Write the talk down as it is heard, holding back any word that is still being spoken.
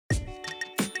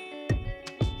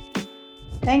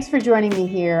Thanks for joining me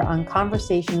here on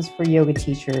Conversations for Yoga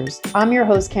Teachers. I'm your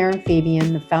host, Karen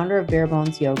Fabian, the founder of Bare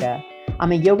Bones Yoga.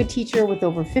 I'm a yoga teacher with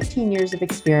over 15 years of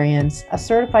experience, a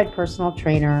certified personal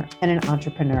trainer, and an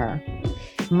entrepreneur.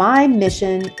 My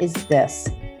mission is this: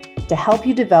 to help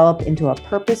you develop into a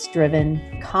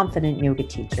purpose-driven, confident yoga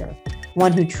teacher,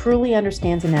 one who truly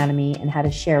understands anatomy and how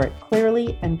to share it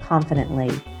clearly and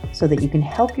confidently so that you can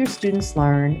help your students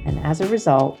learn and, as a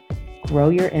result, grow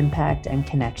your impact and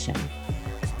connection.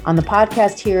 On the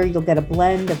podcast here, you'll get a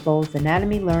blend of both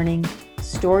anatomy learning,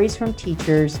 stories from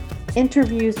teachers,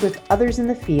 interviews with others in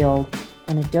the field,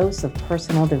 and a dose of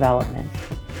personal development.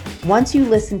 Once you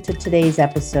listen to today's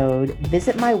episode,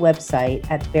 visit my website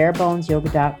at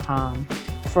barebonesyoga.com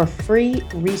for free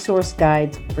resource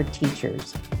guides for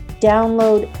teachers.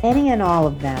 Download any and all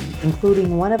of them,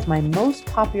 including one of my most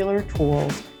popular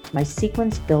tools, my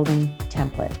sequence building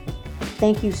template.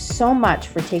 Thank you so much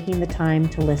for taking the time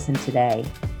to listen today.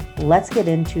 Let's get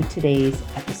into today's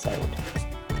episode.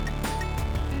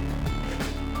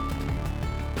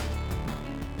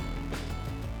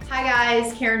 Hi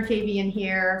guys, Karen Fabian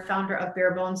here, founder of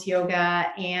Bare Bones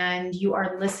Yoga, and you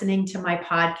are listening to my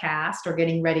podcast or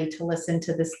getting ready to listen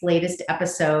to this latest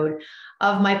episode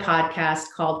of my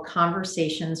podcast called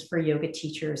Conversations for Yoga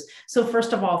Teachers. So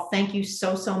first of all, thank you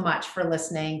so much for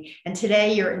listening. And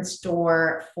today you're in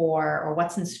store for, or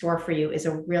what's in store for you is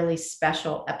a really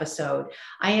special episode.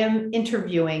 I am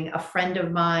interviewing a friend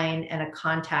of mine and a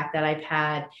contact that I've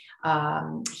had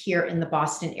here in the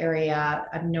Boston area.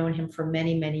 I've known him for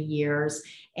many years,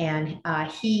 and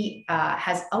he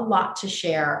has a lot to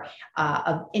share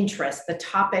of interest. The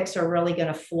topics are really going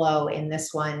to flow in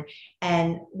this one.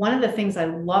 And one of the things I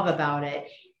love about it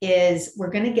is we're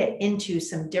going to get into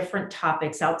some different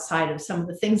topics outside of some of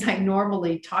the things I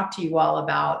normally talk to you all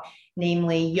about,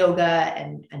 namely yoga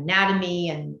and anatomy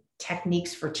and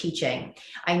techniques for teaching.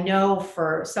 I know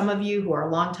for some of you who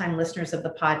are longtime listeners of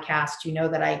the podcast, you know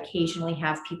that I occasionally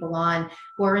have people on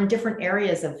who are in different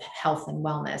areas of health and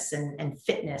wellness and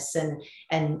fitness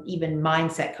and even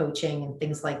mindset coaching and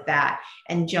things like that.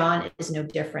 And John is no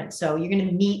different. So you're going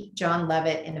to meet John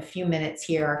Levitt in a few minutes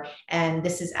here. And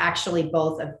this is actually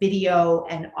both a video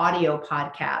and audio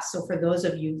podcast. So for those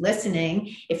of you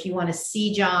listening, if you want to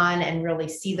see John and really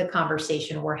see the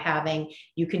conversation we're having,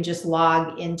 you can just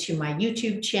log into my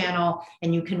YouTube channel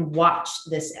and you can watch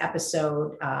this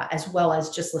episode as well as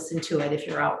just listen to it if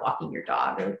you're out walking your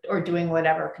dog or doing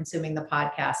whatever, consuming the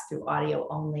podcast through audio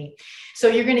only. So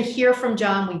you're going to hear from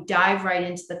John. We dive right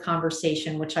into the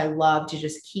conversation, which I love to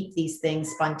just keep these things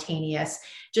spontaneous.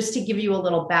 Just to give you a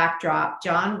little backdrop,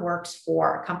 John works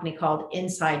for a company called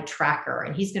Inside Tracker,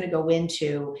 and he's going to go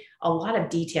into a lot of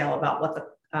detail about what the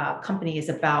company is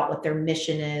about, what their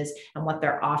mission is, and what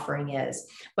their offering is.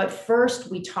 But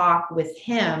first, we talk with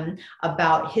him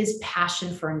about his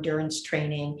passion for endurance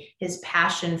training, his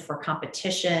passion for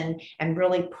competition, and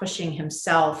really pushing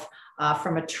himself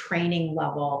from a training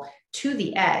level to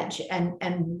the edge,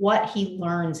 and what he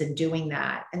learns in doing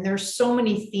that. And there's so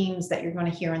many themes that you're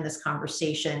going to hear in this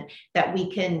conversation that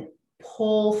we can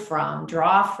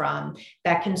draw from,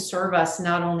 that can serve us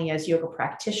not only as yoga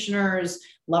practitioners,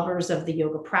 lovers of the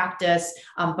yoga practice,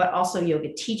 but also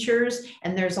yoga teachers.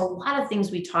 And there's a lot of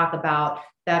things we talk about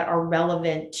that are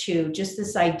relevant to just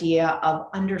this idea of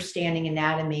understanding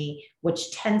anatomy,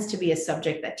 which tends to be a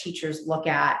subject that teachers look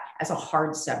at as a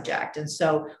hard subject. And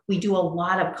so we do a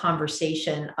lot of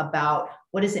conversation about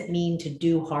what does it mean to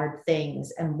do hard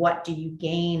things, and what do you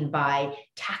gain by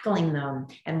tackling them,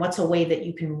 and what's a way that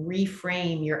you can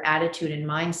reframe your attitude and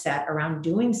mindset around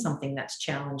doing something that's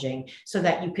challenging so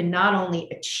that you can not only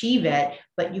achieve it,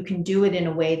 but you can do it in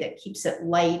a way that keeps it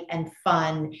light and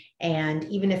fun. And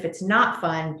even if it's not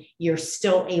fun, you're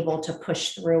still able to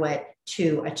push through it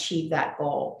to achieve that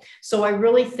goal. So I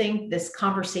really think this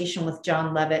conversation with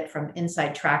John Levitt from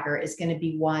Inside Tracker is going to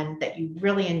be one that you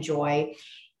really enjoy.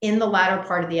 In the latter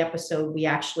part of the episode, we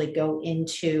actually go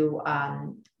into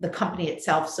the company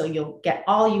itself, so you'll get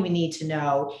all you need to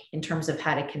know in terms of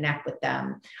how to connect with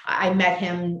them. I met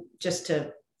him, just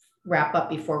to wrap up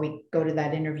before we go to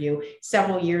that interview,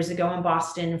 several years ago in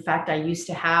Boston. In fact, I used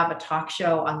to have a talk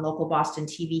show on local Boston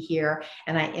TV here,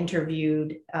 and I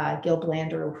interviewed Gil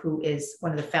Blander, who is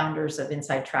one of the founders of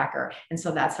Inside Tracker. And so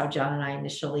that's how John and I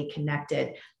initially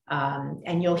connected.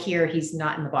 And you'll hear he's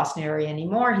not in the Boston area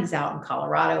anymore. He's out in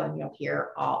Colorado, and you'll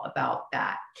hear all about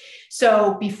that.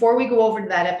 So before we go over to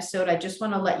that episode, I just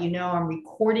want to let you know I'm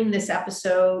recording this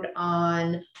episode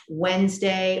on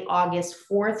Wednesday, August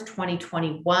 4th,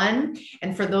 2021.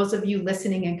 And for those of you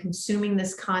listening and consuming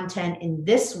this content in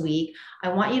this week, I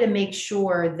want you to make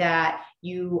sure that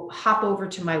you hop over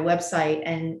to my website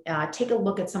and take a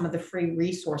look at some of the free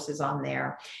resources on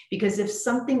there. Because if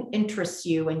something interests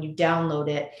you and you download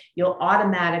it, you'll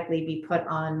automatically be put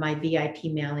on my VIP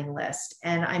mailing list.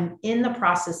 And I'm in the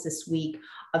process this week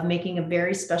of making a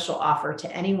very special offer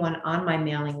to anyone on my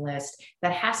mailing list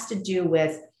that has to do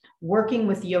with working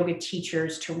with yoga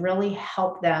teachers to really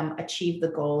help them achieve the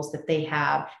goals that they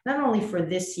have, not only for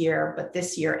this year, but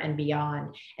this year and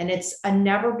beyond. And it's a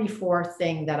never before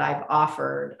thing that I've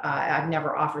offered. I've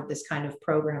never offered this kind of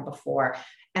program before.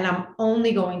 And I'm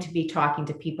only going to be talking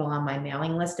to people on my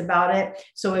mailing list about it.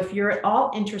 So if you're at all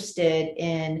interested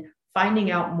in finding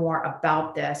out more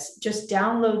about this, just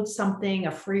download something,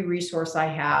 a free resource I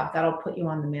have that'll put you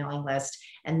on the mailing list,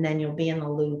 and then you'll be in the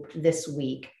loop this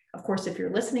week. Of course, if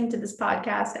you're listening to this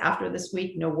podcast after this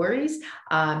week, no worries.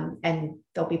 And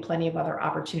there'll be plenty of other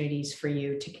opportunities for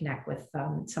you to connect with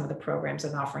some of the programs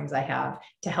and offerings I have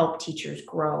to help teachers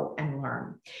grow and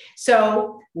learn.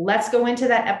 So let's go into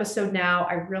that episode now.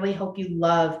 I really hope you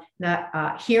love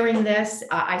hearing this.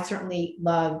 I certainly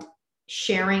loved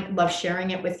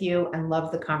sharing it with you and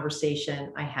love the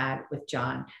conversation I had with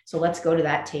John. So let's go to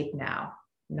that tape now.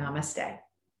 Namaste.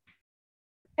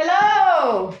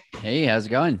 Hello. Hey, how's it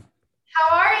going?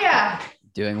 How are you?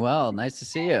 Doing well. Nice to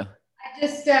see you. I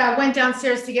just went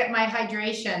downstairs to get my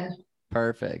hydration.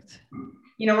 Perfect.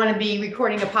 You don't want to be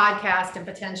recording a podcast and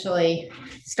potentially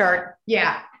start.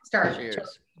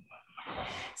 Cheers.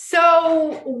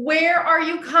 So where are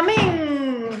you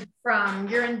coming from?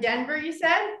 You're in Denver, you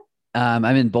said? I'm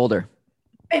in Boulder.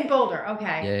 In Boulder.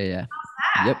 Okay. Yeah.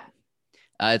 How's that? Yep.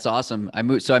 It's awesome. I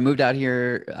moved out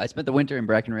here. I spent the winter in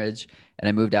Breckenridge, and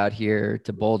I moved out here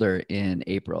to Boulder in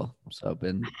April. So I've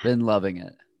been loving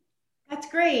it. That's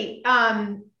great.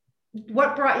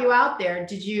 What brought you out there?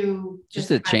 Did you just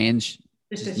a change?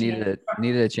 Just needed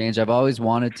a change. I've always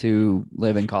wanted to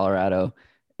live in Colorado,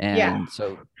 and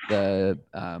so the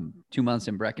 2 months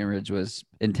in Breckenridge was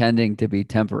intending to be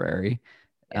temporary.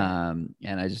 And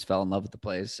I just fell in love with the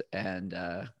place, and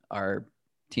our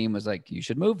team was like, you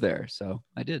should move there. So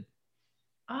I did.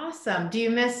 Awesome. Do you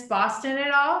miss Boston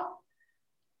at all?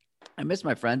 I miss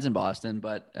my friends in Boston,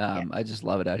 but I just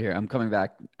love it out here. I'm coming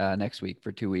back next week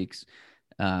for 2 weeks.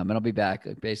 And I'll be back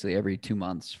basically every 2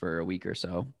 months for a week or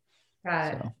so.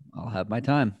 Got it. So I'll have my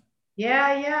time.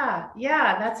 Yeah.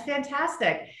 That's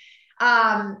fantastic.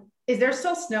 Is there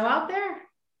still snow out there?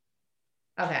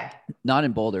 Okay. Not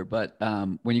in Boulder, but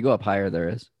when you go up higher, there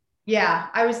is. Yeah,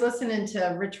 I was listening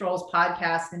to Rich Roll's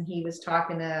podcast, and he was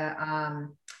talking to,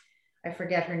 I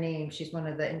forget her name. She's one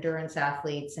of the endurance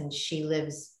athletes, and it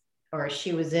was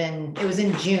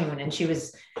in June, and she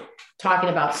was talking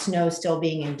about snow still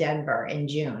being in Denver in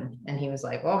June. And he was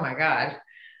like, oh my God.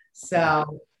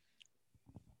 So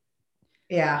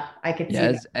yeah, I could see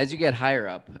that. As you get higher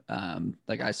up,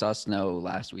 like I saw snow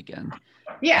last weekend.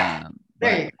 Yeah.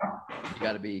 There you go.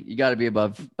 You gotta be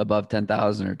above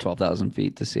 10,000 or 12,000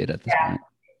 feet to see it at this point.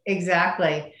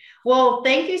 Exactly. Well,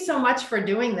 thank you so much for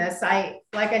doing this. Like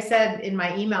I said in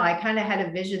my email, I kind of had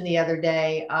a vision the other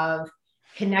day of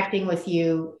connecting with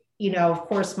you. You know, of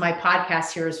course, my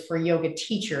podcast here is for yoga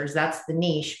teachers. That's the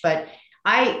niche, but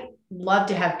I love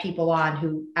to have people on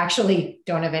who actually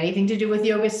don't have anything to do with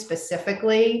yoga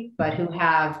specifically, but who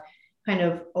have kind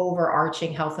of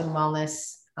overarching health and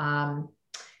wellness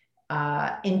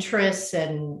interests,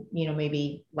 and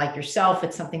maybe like yourself,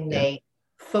 it's something they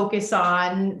focus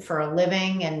on for a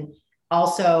living and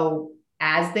also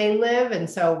as they live. And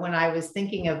so when I was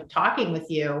thinking of talking with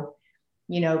you,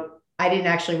 I didn't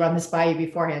actually run this by you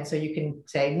beforehand, so you can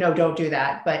say no, don't do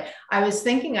that, but I was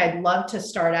thinking I'd love to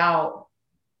start out,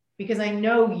 because I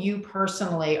know you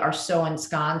personally are so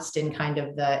ensconced in kind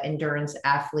of the endurance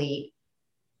athlete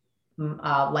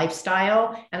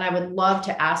lifestyle. And I would love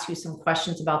to ask you some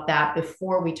questions about that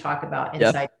before we talk about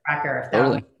Inside Tracker, if that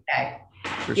would be okay.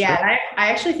 For sure. Sure.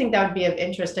 I actually think that would be of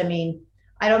interest. I mean,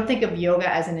 I don't think of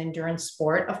yoga as an endurance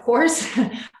sport, of course,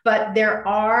 but there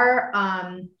are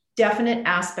definite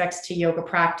aspects to yoga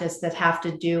practice that have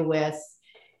to do with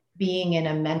being in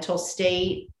a mental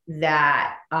state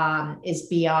that is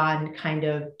beyond kind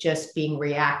of just being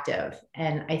reactive.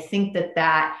 And I think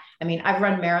I've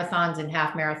run marathons and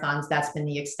half marathons. That's been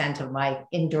the extent of my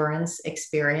endurance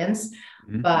experience.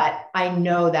 Mm-hmm. But I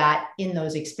know that in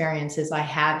those experiences, I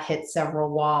have hit several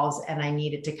walls and I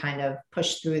needed to kind of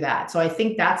push through that. So I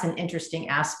think that's an interesting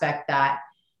aspect that,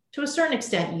 to a certain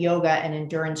extent, yoga and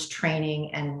endurance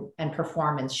training and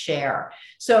performance share.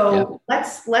 So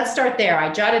let's start there.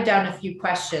 I jotted down a few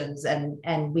questions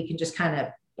and we can just kind of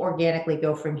organically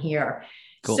go from here.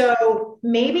 Cool. So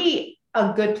maybe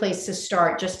a good place to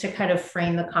start, just to kind of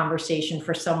frame the conversation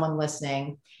for someone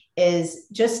listening, is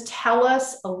just tell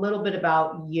us a little bit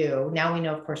about you. Now we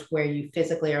know, of course, where you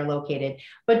physically are located,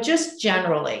 but just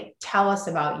generally tell us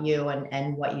about you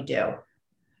and what you do.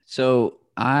 So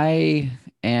I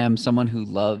am someone who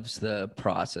loves the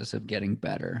process of getting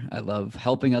better. I love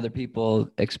helping other people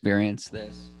experience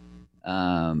this.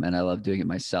 And I love doing it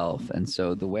myself. And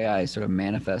so the way I sort of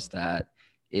manifest that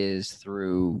is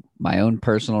through my own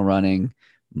personal running,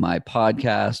 my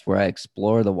podcast, where I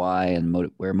explore the why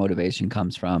and where motivation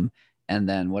comes from, and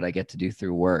then what I get to do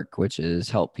through work, which is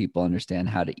help people understand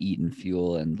how to eat and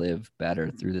fuel and live better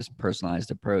through this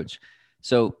personalized approach.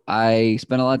 So I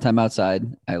spend a lot of time outside.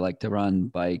 I like to run,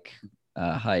 bike,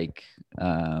 hike.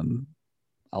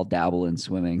 I'll dabble in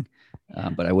swimming,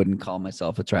 but I wouldn't call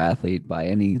myself a triathlete by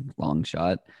any long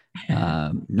shot,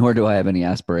 nor do I have any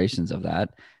aspirations of that.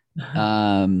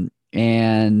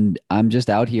 And I'm just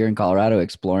out here in Colorado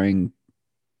exploring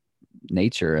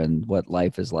nature and what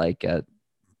life is like at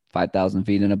 5,000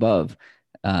 feet and above,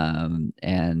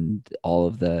 and all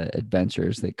of the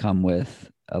adventures that come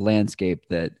with a landscape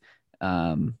that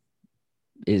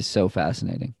is so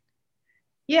fascinating.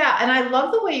 Yeah, and I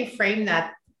love the way you frame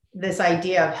that, this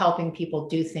idea of helping people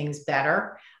do things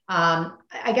better.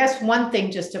 I guess one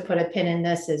thing just to put a pin in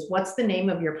this is, what's the name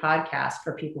of your podcast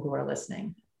for people who are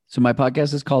listening? So my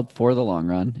podcast is called For the Long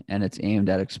Run, and it's aimed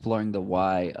at exploring the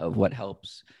why of what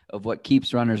helps, of what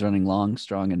keeps runners running long,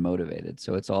 strong, and motivated.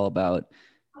 So it's all about,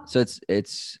 so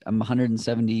I'm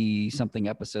 170 something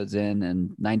episodes in,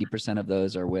 and 90% of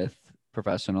those are with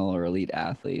professional or elite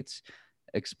athletes,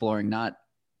 exploring, not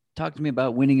talk to me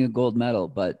about winning a gold medal,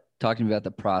 but talking about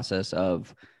the process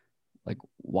of, like,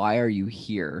 why are you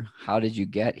here? How did you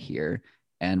get here?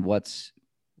 And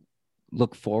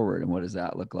look forward, and what does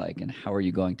that look like? And how are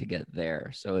you going to get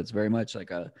there? So it's very much like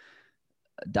a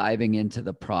diving into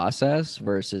the process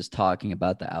versus talking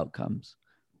about the outcomes.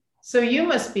 So you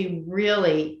must be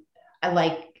really,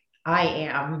 like I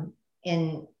am,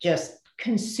 in just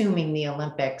consuming the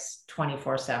Olympics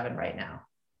 24/7 right now.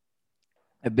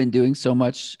 I've been doing so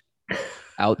much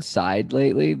outside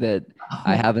lately that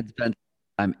I haven't spent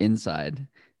time inside.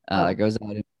 Like I was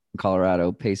out in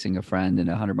Colorado pacing a friend in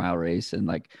a 100-mile race, and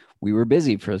like we were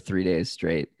busy for 3 days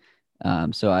straight.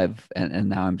 So and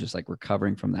now I'm just like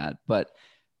recovering from that. But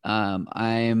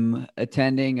I'm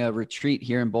attending a retreat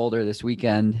here in Boulder this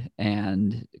weekend,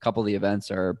 and a couple of the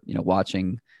events are,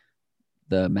 watching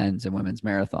the men's and women's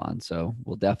marathon. So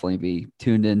we'll definitely be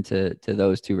tuned into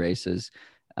those two races,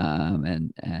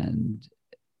 and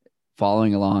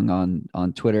following along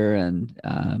on Twitter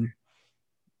and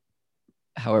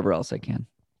however else I can.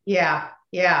 Yeah.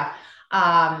 Yeah.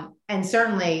 And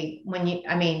certainly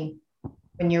when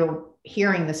you're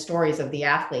hearing the stories of the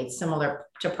athletes, similar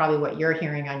to probably what you're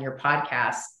hearing on your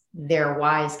podcast, their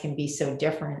whys can be so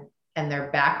different and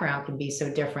their background can be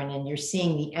so different, and you're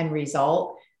seeing the end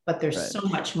result, but there's right. so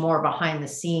much more behind the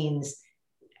scenes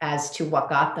as to what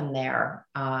got them there.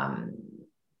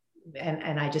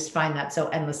 And I just find that so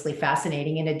endlessly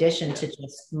fascinating, in addition to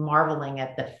just marveling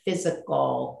at the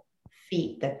physical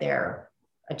feat that they're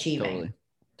achieving.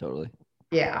 Totally.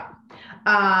 Yeah.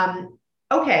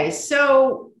 Okay.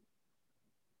 So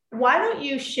why don't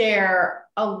you share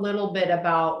a little bit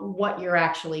about what you're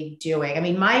actually doing? I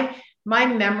mean, my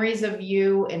memories of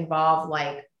you involve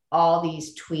like all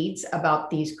these tweets about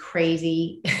these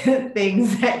crazy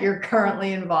things that you're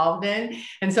currently involved in.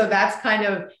 And so I've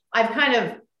kind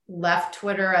of left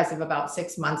Twitter as of about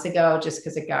 6 months ago, just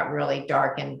because it got really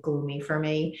dark and gloomy for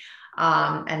me,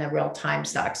 and the real time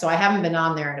suck. So I haven't been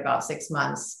on there in about 6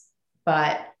 months,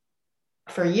 but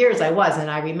for years I was.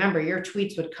 And I remember your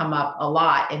tweets would come up a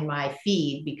lot in my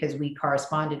feed because we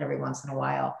corresponded every once in a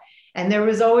while. And there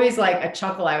was always like a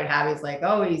chuckle I would have. He's like,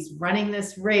 oh, he's running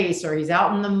this race, or he's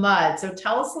out in the mud. So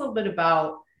tell us a little bit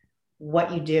about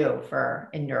what you do for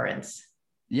endurance.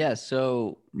 Yeah.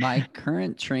 So my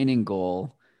current training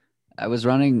goal, I was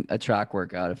running a track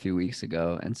workout a few weeks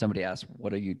ago, and somebody asked,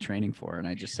 what are you training for? And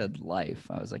I just said life.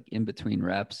 I was like, in between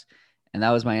reps. And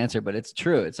that was my answer, but it's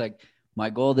true. It's like, my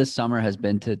goal this summer has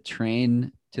been to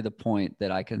train to the point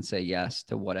that I can say yes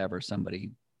to whatever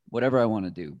I want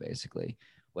to do, basically,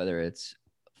 whether it's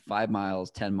 5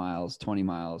 miles, 10 miles, 20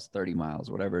 miles, 30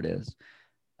 miles, whatever it is.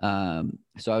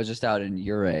 So I was just out in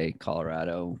Ouray,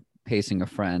 Colorado, pacing a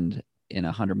friend in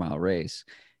a 100-mile race.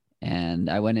 And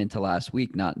I went into last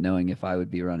week not knowing if I would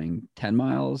be running 10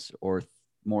 miles or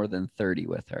more than 30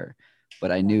 with her.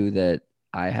 But I knew that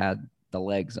I had the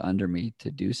legs under me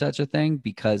to do such a thing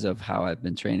because of how I've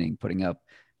been training, putting up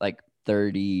like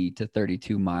 30 to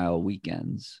 32 mile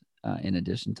weekends, in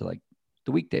addition to like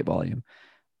the weekday volume.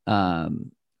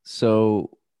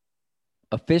 So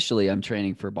officially I'm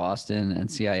training for Boston and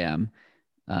CIM.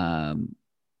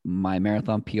 My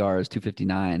marathon PR is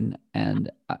 2:59,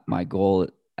 and my goal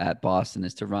at Boston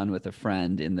is to run with a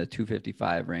friend in the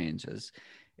 2:55 range.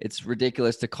 It's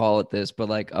ridiculous to call it this, but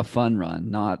like a fun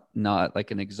run, not like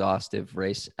an exhaustive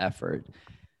race effort.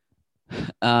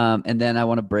 And then I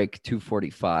want to break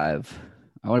 2:45.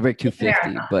 I want to break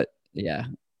 2:50, but yeah,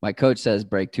 my coach says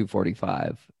break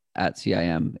 2:45 at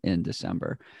CIM in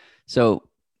December. So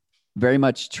very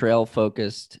much trail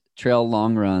focused, trail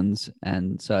long runs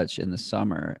and such in the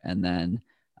summer. And then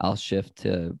I'll shift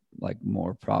to like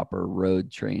more proper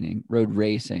road training, road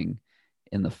racing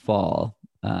in the fall,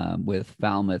 with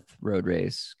Falmouth road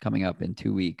race coming up in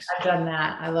 2 weeks. I've done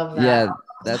that. I love that. Yeah,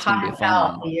 that's going to be a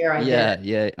fun one.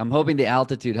 Yeah. I'm hoping the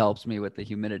altitude helps me with the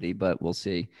humidity, but we'll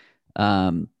see.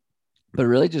 But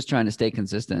really just trying to stay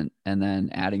consistent, and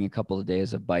then adding a couple of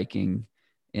days of biking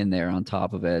in there on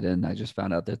top of it. And I just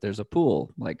found out that there's a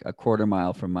pool like a quarter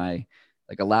mile from my,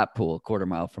 like a lap pool, a quarter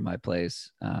mile from my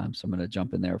place. So I'm going to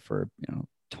jump in there for,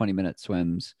 20-minute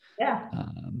swims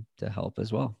to help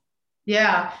as well.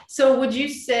 Yeah. So would you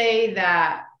say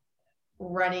that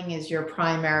running is your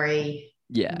primary?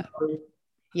 Yeah.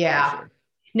 Yeah. Sure.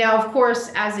 Now, of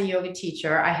course, as a yoga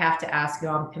teacher, I have to ask you,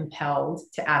 I'm compelled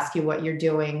to ask you what you're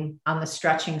doing on the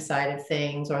stretching side of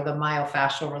things or the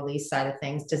myofascial release side of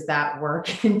things. Does that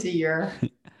work into your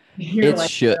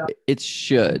it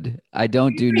should. I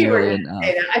don't do nearly enough.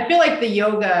 I feel like the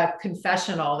yoga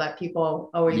confessional that people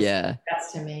always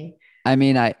suggest to me. I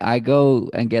mean, I go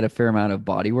and get a fair amount of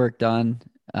body work done.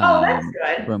 That's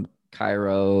good. From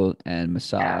chiro and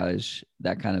massage,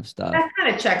 that kind of stuff. That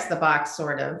kind of checks the box,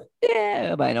 sort of.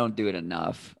 Yeah, but I don't do it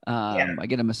enough. I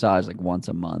get a massage like once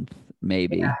a month,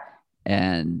 maybe. Yeah.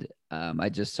 And I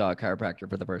just saw a chiropractor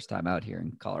for the first time out here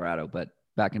in Colorado, but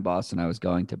back in Boston, I was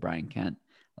going to Brian Kent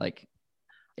like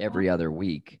every other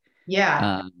week.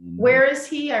 Yeah. Where is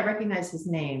he? I recognize his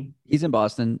name. He's in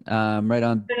Boston, right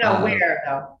on. No, where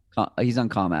though? He's on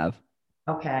ComAv.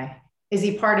 Okay. Is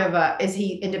he is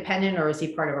he independent or is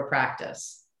he part of a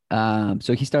practice?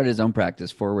 So he started his own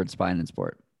practice, Forward Spine and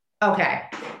Sport. Okay.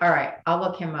 All right. I'll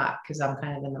look him up because I'm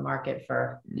kind of in the market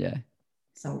for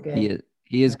some good.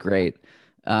 He is great.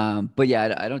 But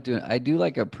yeah, I do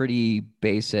like a pretty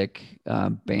basic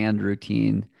band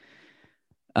routine.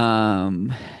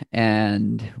 And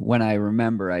when I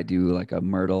remember, I do like a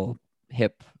Myrtle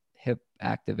hip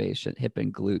activation, hip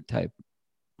and glute type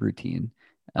routine.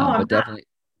 But definitely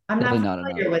I'm not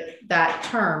familiar with that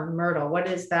term, Myrtle. What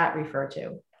does that refer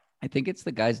to? I think it's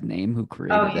the guy's name who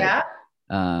created it.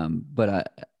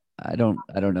 But I don't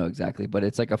know exactly, but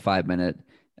it's like a 5-minute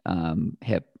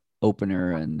hip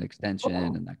opener and extension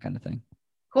and that kind of thing.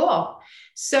 Cool.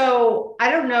 So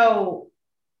I don't know,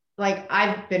 like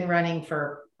I've been running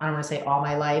for, I don't want to say all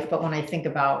my life, but when I think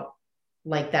about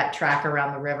like that track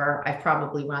around the river, I've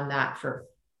probably run that for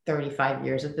 35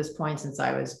 years at this point, since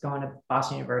I was going to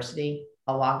Boston University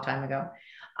a long time ago.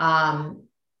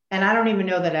 And I don't even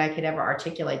know that I could ever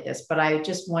articulate this, but I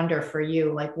just wonder for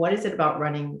you, like, what is it about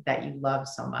running that you love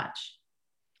so much?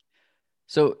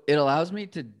 So it allows me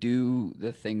to do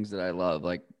the things that I love,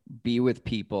 like be with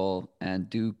people and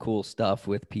do cool stuff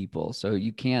with people. So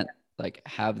you can't like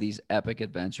have these epic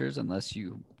adventures unless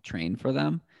you train for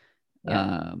them.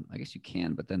 I guess you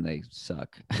can, but then they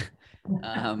suck.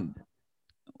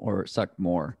 Or suck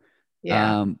more.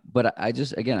 But I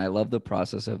just, again, I love the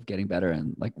process of getting better,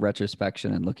 and like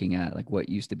retrospection and looking at like what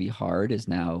used to be hard is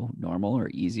now normal or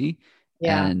easy.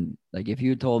 And like, if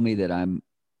you told me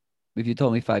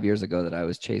 5 years ago that I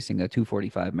was chasing a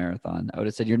 2:45 marathon, I would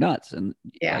have said, you're nuts. And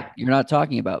like, you're not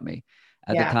talking about me.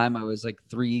 At the time I was like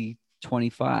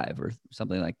 3:25 or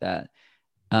something like that.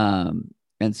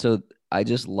 And so I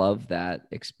just love that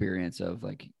experience of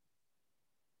like,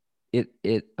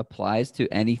 it applies to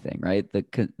anything, right?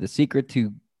 The secret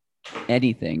to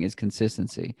anything is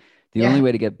consistency. The only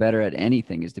way to get better at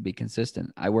anything is to be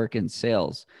consistent. I work in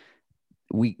sales.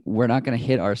 We're not going to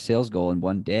hit our sales goal in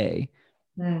one day.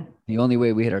 The only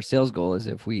way we hit our sales goal is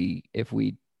if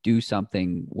we do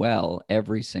something well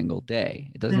every single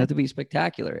day. It doesn't have to be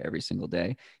spectacular every single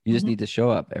day. You just need to show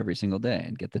up every single day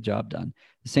and get the job done.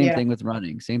 The same thing with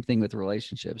running, same thing with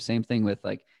relationships, same thing with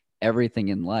like everything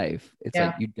in life. It's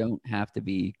like, you don't have to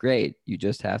be great. You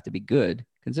just have to be good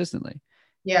consistently.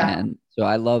 And so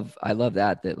I love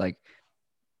that like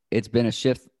it's been a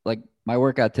shift. Like my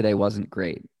workout today wasn't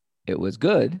great. It was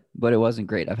good, but it wasn't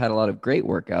great. I've had a lot of great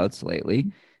workouts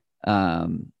lately.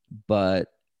 But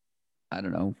I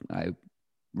don't know. I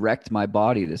wrecked my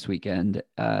body this weekend,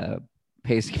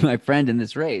 pacing my friend in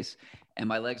this race, and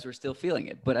my legs were still feeling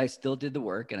it, but I still did the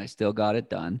work and I still got it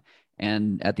done.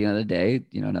 And at the end of the day,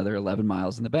 another 11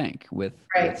 miles in the bank with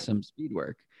some speed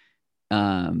work.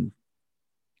 And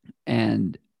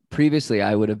previously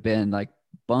I would have been like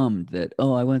bummed that,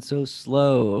 oh, I went so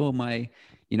slow. Oh, my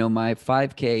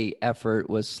 5K effort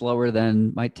was slower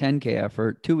than my 10K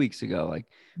effort 2 weeks ago. Like,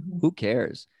 who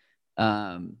cares?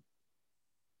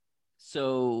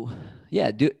 So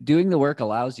yeah, doing the work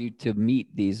allows you to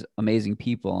meet these amazing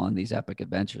people on these epic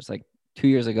adventures. Like 2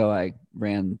 years ago, I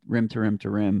ran rim to rim to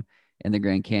rim in the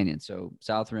Grand Canyon. So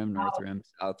South Rim, North Rim,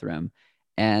 South Rim.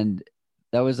 And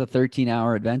that was a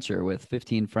 13-hour adventure with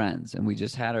 15 friends. And we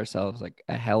just had ourselves like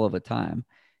a hell of a time.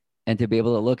 And to be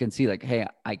able to look and see like, hey,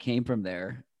 I came from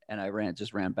there and I ran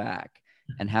back,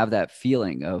 and have that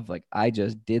feeling of like, I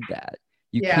just did that.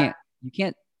 You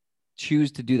can't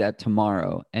choose to do that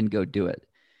tomorrow and go do it.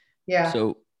 Yeah.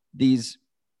 So these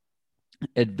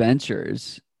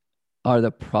adventures are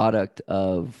the product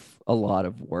of a lot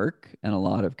of work and a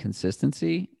lot of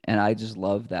consistency. And I just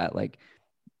love that like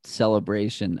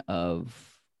celebration of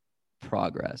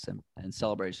progress and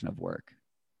celebration of work.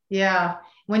 Yeah.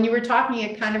 When you were talking,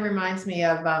 it kind of reminds me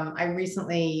of, I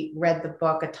recently read the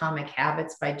book Atomic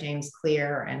Habits by James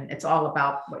Clear, and it's all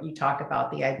about what you talk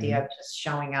about, the idea of just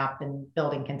showing up and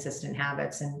building consistent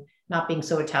habits and not being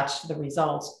so attached to the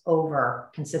results over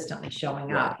consistently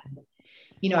showing up.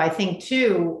 I think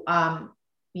too,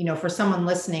 for someone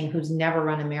listening who's never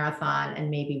run a marathon and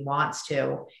maybe wants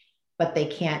to, but they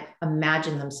can't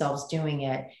imagine themselves doing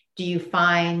it, do you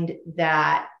find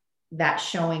that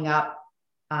showing up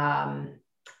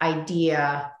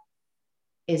idea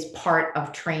is part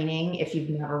of training if you've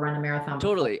never run a marathon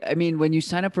before? Totally. I mean, when you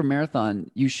sign up for a marathon,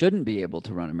 you shouldn't be able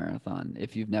to run a marathon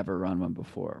if you've never run one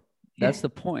before. That's the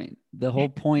point. The whole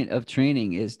point of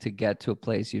training is to get to a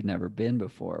place you've never been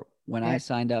before. When I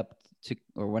signed up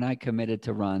when I committed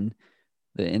to run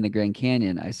in the Grand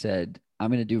Canyon, I said, I'm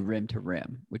going to do rim to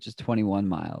rim, which is 21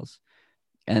 miles.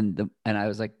 And I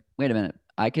was like, wait a minute,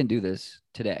 I can do this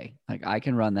today. Like, I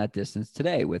can run that distance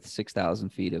today with 6,000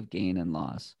 feet of gain and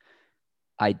loss.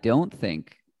 I don't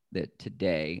think that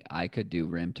today I could do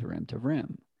rim to rim to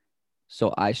rim.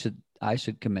 So I should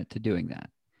commit to doing that.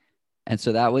 And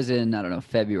so that was in, I don't know,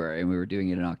 February, and we were doing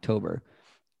it in October.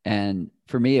 And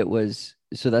for me, it was,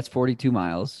 so that's 42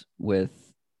 miles with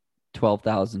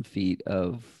 12,000 feet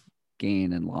of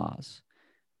gain and loss.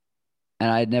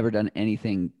 And I had never done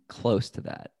anything close to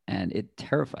that. And it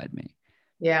terrified me.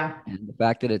 Yeah. And the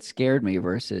fact that it scared me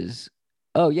versus,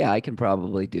 oh yeah, I can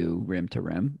probably do rim to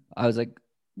rim. I was like,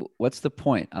 what's the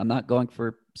point? I'm not going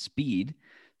for speed,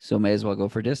 so may as well go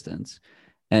for distance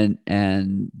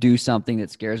and do something that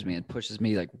scares me and pushes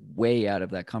me like way out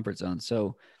of that comfort zone.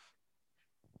 So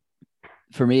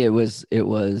for me, it was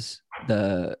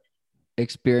the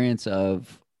experience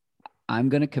of, I'm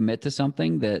going to commit to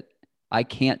something that I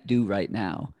can't do right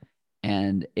now.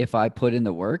 And if I put in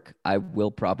the work, I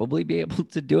will probably be able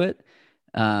to do it.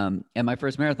 And my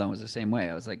first marathon was the same way.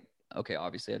 I was like, okay,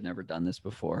 obviously I've never done this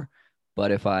before,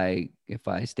 but if I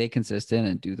stay consistent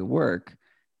and do the work,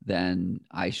 then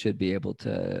I should be able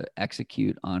to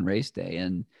execute on race day.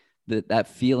 And that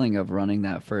feeling of running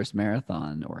that first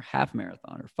marathon or half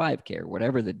marathon or 5K or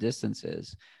whatever the distance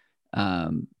is,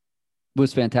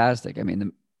 was fantastic. I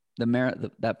mean,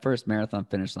 that first marathon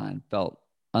finish line felt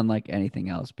unlike anything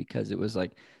else because it was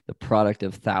like the product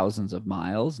of thousands of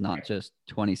miles, not just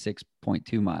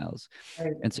 26.2 miles.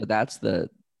 Right. And so that's the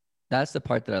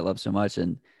part that I love so much.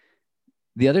 And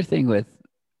the other thing with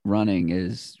running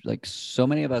is like, so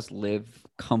many of us live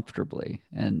comfortably,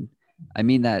 and I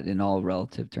mean that in all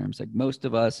relative terms. Like, most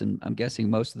of us, and I'm guessing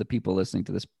most of the people listening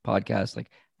to this podcast, like,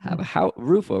 have a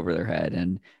roof over their head,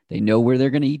 and they know where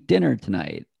they're going to eat dinner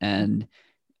tonight, and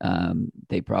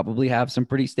they probably have some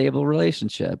pretty stable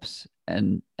relationships,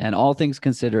 and all things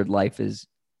considered, life is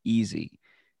easy.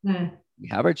 We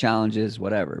have our challenges,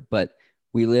 whatever, but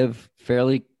we live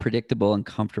fairly predictable and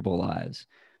comfortable lives.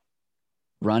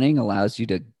 Running allows you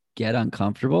to get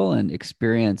uncomfortable and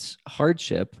experience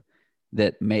hardship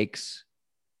that makes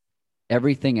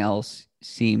everything else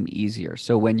seem easier.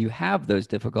 So when you have those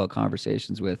difficult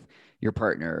conversations with your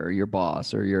partner or your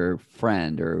boss or your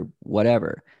friend or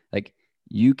whatever, like,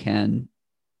 you can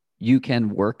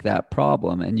work that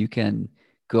problem, and you can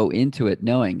go into it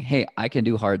knowing, hey, I can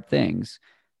do hard things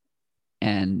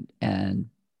and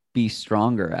be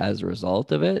stronger as a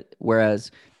result of it.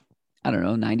 Whereas, I don't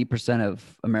know, 90%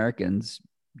 of Americans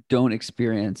don't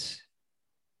experience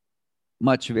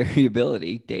much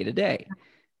variability day to day.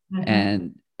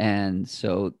 And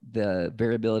so the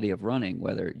variability of running,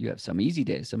 whether you have some easy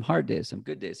days, some hard days, some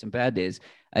good days, some bad days,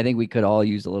 I think we could all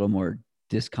use a little more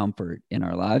discomfort in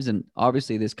our lives. And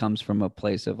obviously this comes from a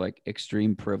place of like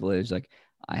extreme privilege. Like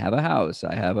I have a house,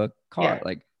 I have a car,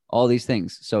 like all these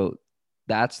things. So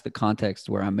that's the context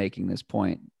where I'm making this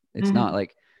point. It's not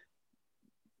like,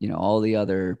 all the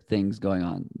other things going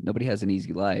on. Nobody has an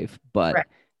easy life, but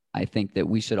I think that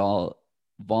we should all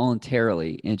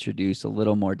voluntarily introduce a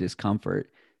little more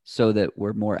discomfort so that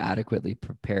we're more adequately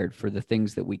prepared for the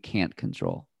things that we can't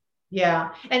control. Yeah.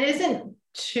 And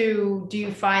do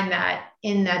you find that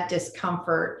in that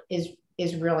discomfort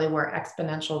is really where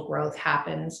exponential growth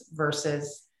happens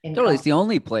versus totally, it's the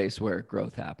only place where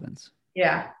growth happens.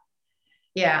 Yeah.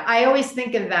 Yeah. I always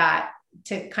think of that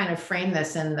to kind of frame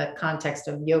this in the context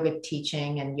of yoga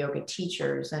teaching and yoga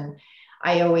teachers. And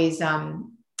I always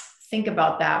think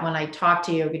about that when I talk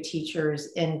to yoga teachers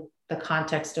in the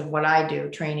context of what I do,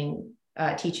 training,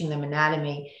 teaching them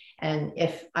anatomy. And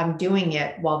if I'm doing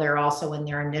it while they're also in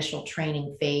their initial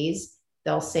training phase,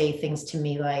 they'll say things to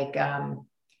me like,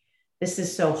 this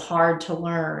is so hard to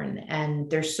learn and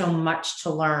there's so much to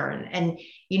learn. And,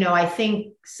 I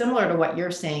think similar to what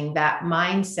you're saying, that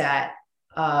mindset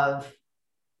of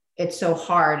it's so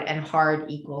hard and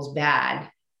hard equals bad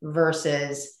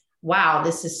versus, wow,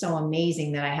 this is so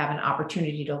amazing that I have an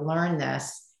opportunity to learn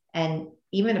this. And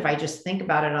even if I just think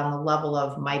about it on the level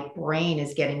of my brain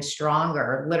is getting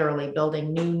stronger, literally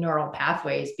building new neural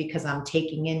pathways because I'm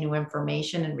taking in new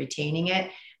information and retaining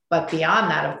it. But beyond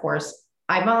that, of course,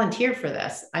 I volunteered for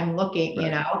this. I'm looking,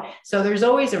 so there's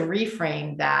always a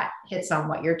reframe that hits on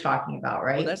what you're talking about,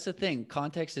 right? Well, that's the thing.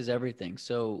 Context is everything.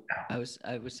 So I was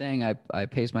saying I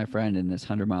paced my friend in this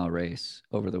 100-mile race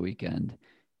over the weekend,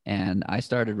 and I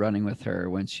started running with her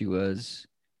when she was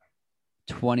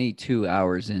 22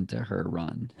 hours into her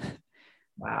run.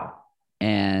 Wow.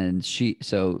 And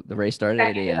so the race started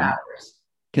at 8 a.m.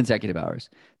 Consecutive hours.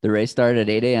 The race started at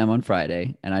 8 a.m. on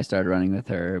Friday, and I started running with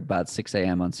her about 6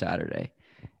 a.m. on Saturday.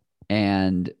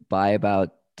 And by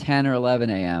about 10 or 11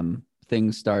 a.m.,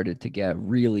 things started to get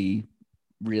really,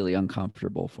 really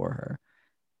uncomfortable for her.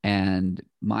 And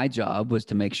my job was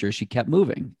to make sure she kept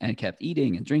moving and kept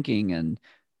eating and drinking and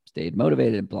stayed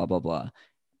motivated, blah, blah, blah.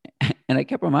 And I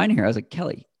kept reminding her, I was like,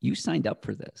 Kelly, you signed up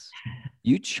for this.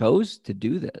 You chose to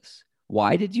do this.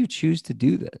 Why did you choose to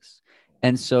do this?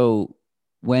 And so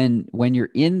when you're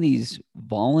in these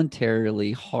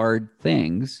voluntarily hard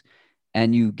things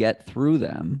and you get through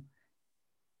them,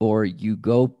 or you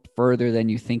go further than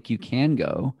you think you can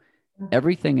go,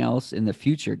 everything else in the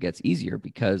future gets easier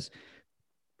because.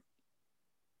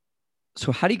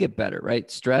 So how do you get better, right?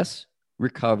 Stress,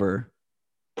 recover,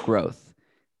 growth.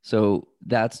 So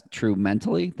that's true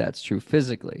mentally, that's true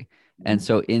physically. And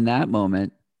so in that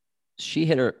moment, she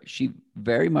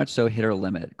very much so hit her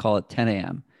limit, call it 10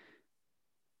 a.m.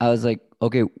 I was like,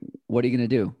 okay, what are you going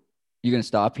to do? You're going to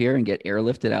stop here and get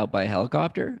airlifted out by a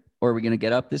helicopter? Or are we going to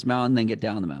get up this mountain, then get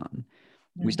down the mountain?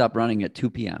 We stopped running at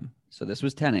 2 p.m. So this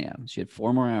was 10 a.m. She had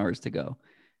 4 more hours to go.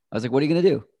 I was like, what are you going to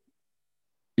do?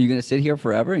 Are you going to sit here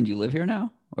forever and you live here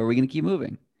now? Or are we going to keep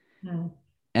moving?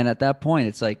 And at that point,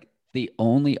 it's like the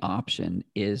only option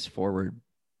is forward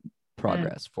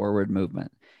progress, forward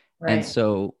movement. Right. And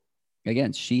so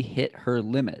again, she hit her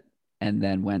limit and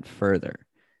then went further.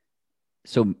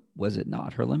 So was it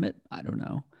not her limit? I don't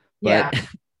know.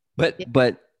 But,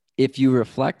 but if you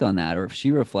reflect on that, or if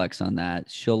she reflects on that,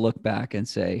 she'll look back and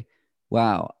say,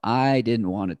 wow, I didn't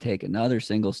want to take another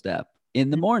single step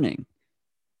in the morning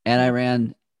and I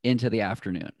ran into the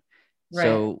afternoon.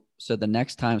 Right. So the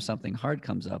next time something hard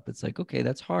comes up, it's like, okay,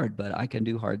 that's hard, but I can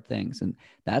do hard things. And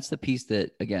that's the piece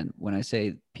that, again, when I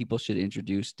say people should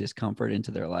introduce discomfort into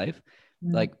their life,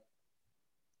 like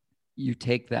you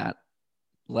take that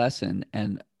lesson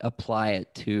and apply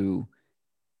it to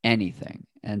anything.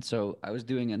 And so I was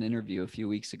doing an interview a few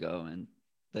weeks ago, and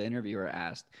the interviewer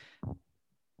asked,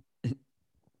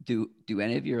 do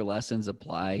any of your lessons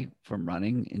apply from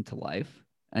running into life?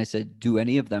 And I said, do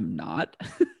any of them not?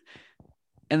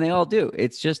 And they all do.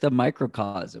 It's just a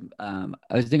microcosm. I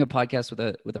was doing a podcast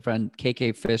with a friend,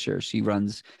 KK Fisher. She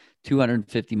runs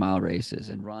 250-mile races,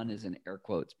 and run is in air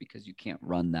quotes because you can't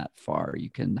run that far. You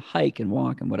can hike and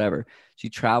walk and whatever. She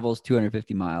travels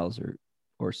 250 miles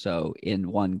or so in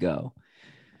one go.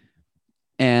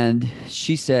 And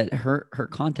she said her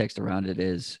context around it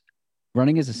is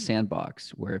running is a sandbox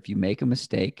where if you make a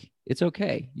mistake, it's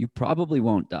okay. You probably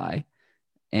won't die.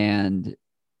 And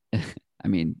I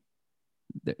mean,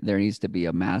 there needs to be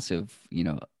a massive,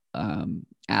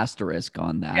 asterisk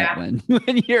on that when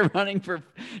you're running for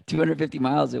 250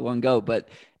 miles at one go. But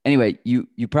anyway, you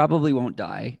probably won't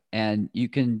die, and you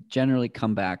can generally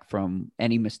come back from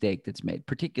any mistake that's made,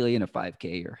 particularly in a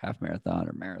 5K or half marathon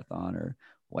or marathon or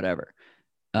whatever.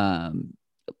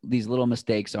 these little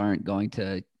mistakes aren't going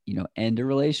to, end a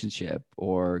relationship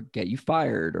or get you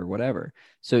fired or whatever.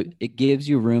 So it gives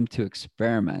you room to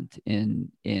experiment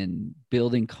in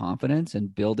building confidence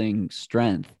and building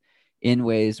strength in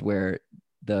ways where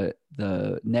the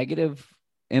negative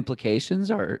implications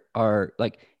are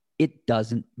like, it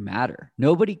doesn't matter.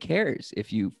 Nobody cares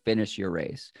if you finish your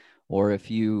race or if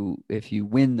you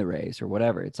win the race or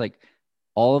whatever. It's like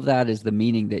all of that is the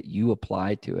meaning that you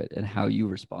apply to it and how you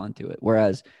respond to it.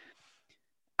 Whereas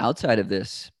outside of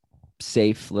this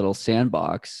safe little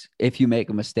sandbox, if you make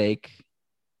a mistake,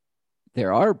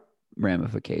 there are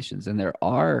ramifications and there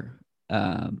are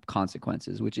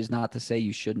consequences, which is not to say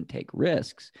you shouldn't take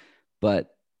risks,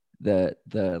 but the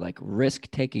like risk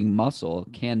taking muscle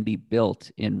can be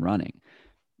built in running.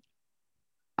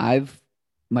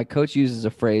 My coach uses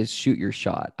a phrase, shoot your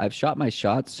shot. I've shot my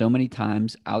shot so many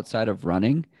times outside of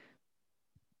running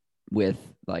with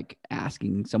like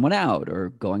asking someone out or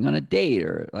going on a date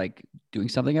or like doing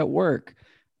something at work,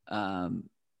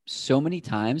 so many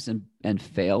times and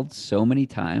failed so many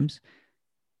times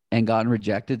and gotten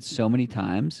rejected so many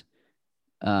times.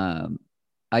 I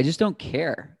just don't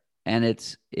care. And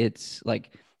it's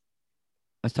like, I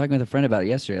was talking with a friend about it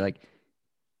yesterday, like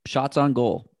shots on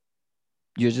goal.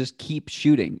 You just keep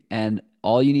shooting and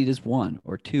all you need is one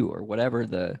or two or whatever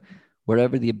the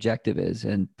objective is.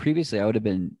 And previously I would have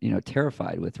been,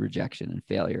 terrified with rejection and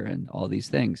failure and all these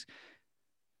things.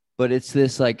 But it's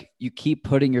this, like, you keep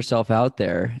putting yourself out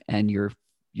there and you're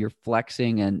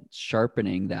flexing and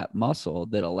sharpening that muscle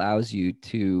that allows you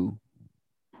to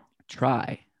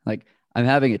try. Like, I'm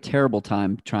having a terrible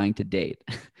time trying to date.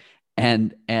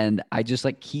 And I just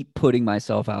like keep putting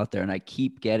myself out there and I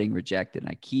keep getting rejected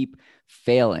and I keep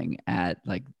failing at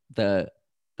like the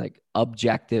like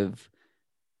objective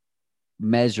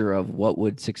measure of what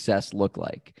would success look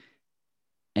like.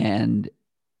 And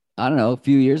I don't know, a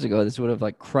few years ago, this would have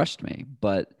like crushed me,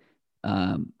 but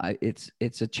it's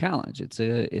a challenge. It's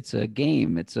a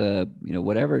game. It's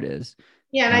whatever it is.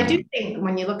 Yeah. And I do think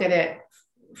when you look at it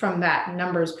from that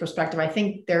numbers perspective, I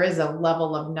think there is a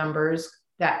level of numbers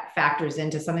that factors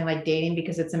into something like dating,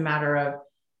 because it's a matter of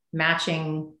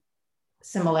matching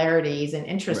similarities and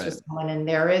interests with someone. And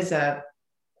there is a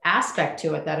aspect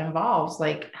to it that involves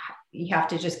like, you have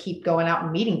to just keep going out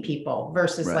and meeting people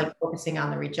versus like focusing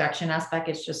on the rejection aspect.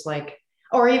 It's just like,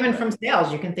 or even from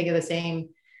sales, you can think of the same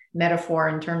metaphor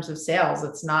in terms of sales.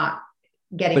 It's not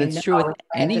getting, but it's true with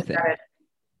anything.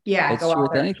 Yeah. It's true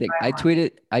with anything. I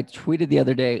tweeted the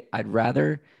other day, I'd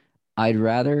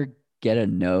rather get a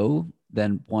no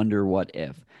than wonder what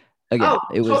if. Again,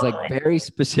 it was like very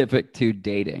specific to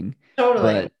dating,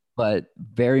 but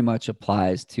very much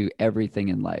applies to everything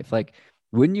in life. Like,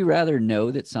 wouldn't you rather know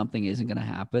that something isn't going to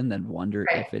happen than wonder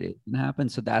if it is going to happen?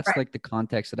 So that's like the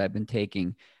context that I've been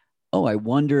taking. Oh, I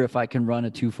wonder if I can run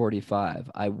a 2:45.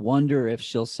 I wonder if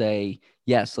she'll say,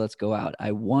 yes, let's go out.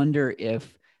 I wonder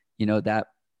if, that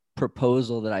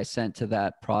proposal that I sent to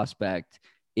that prospect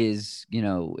is,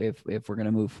 if we're going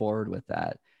to move forward with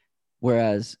that.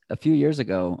 Whereas a few years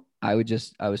ago, I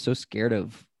was so scared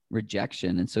of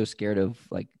rejection and so scared of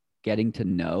like getting to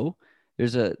know.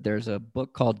 There's a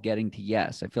book called Getting to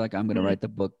Yes. I feel like I'm going to write the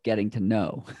book Getting to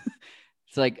Know.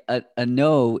 It's like a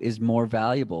no is more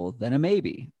valuable than a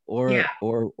maybe or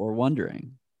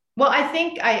wondering. Well, I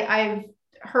think I've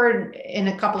heard in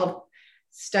a couple of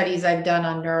studies I've done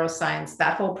on neuroscience,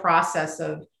 that whole process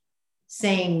of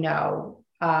saying no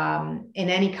in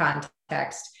any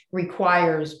context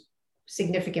requires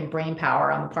significant brain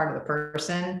power on the part of the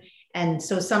person. And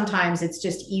so sometimes it's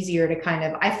just easier to kind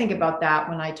of, I think about that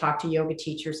when I talk to yoga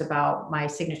teachers about my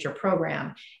signature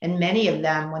program. And many of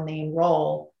them, when they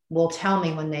enroll, will tell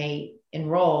me when they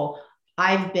enroll,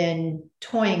 I've been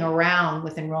toying around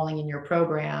with enrolling in your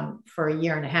program for a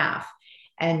year and a half.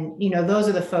 And, those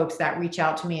are the folks that reach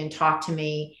out to me and talk to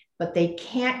me, but they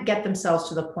can't get themselves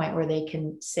to the point where they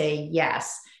can say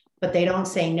yes, but they don't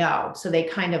say no. So they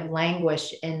kind of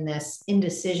languish in this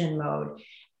indecision mode.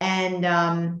 And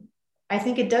I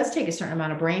think it does take a certain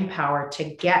amount of brain power to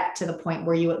get to the point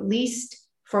where you, at least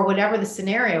for whatever the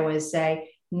scenario is, say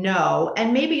no.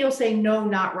 And maybe you'll say no,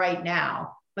 not right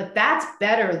now, but that's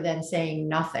better than saying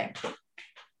nothing.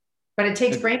 But it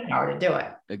takes brain power to do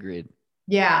it. Agreed.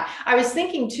 Yeah. I was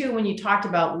thinking too, when you talked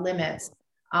about limits,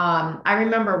 I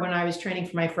remember when I was training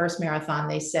for my first marathon,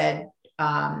 they said,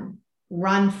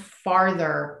 run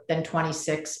farther than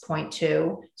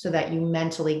 26.2 so that you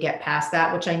mentally get past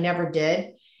that, which I never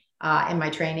did in my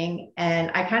training.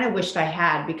 And I kind of wished I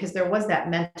had, because there was that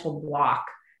mental block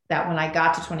that when I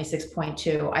got to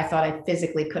 26.2, I thought I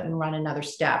physically couldn't run another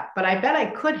step, but I bet I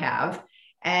could have.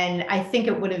 And I think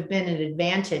it would have been an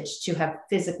advantage to have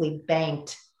physically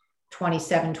banked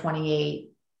 27,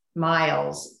 28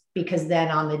 miles, because then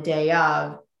on the day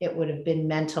of, it would have been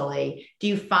mentally. Do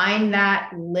you find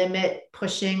that limit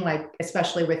pushing, like,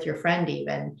 especially with your friend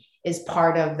even, is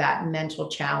part of that mental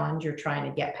challenge you're trying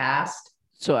to get past?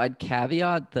 So I'd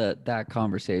caveat that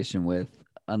conversation with,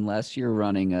 unless you're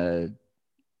running a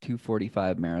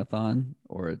 2:45 marathon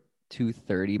or a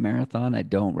 2:30 marathon, I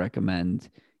don't recommend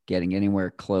getting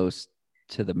anywhere close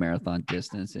to the marathon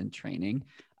distance in training.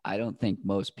 I don't think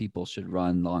most people should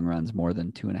run long runs more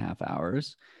than 2.5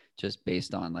 hours, just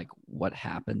based on like what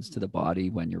happens to the body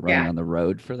when you're running on the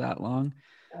road for that long.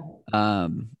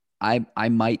 I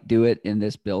might do it in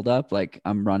this buildup. Like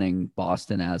I'm running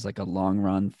Boston as like a long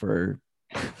run for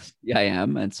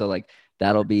CIM. And so like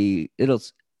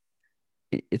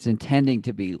it's intending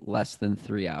to be less than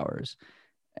 3 hours.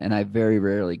 And I very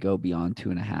rarely go beyond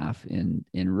 2.5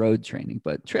 in road training,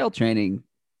 but trail training,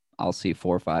 I'll see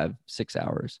 4, 5, 6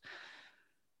 hours.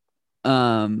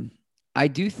 I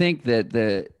do think that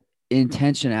the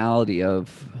intentionality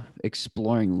of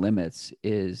exploring limits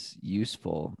is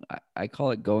useful. I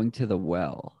call it going to the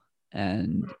well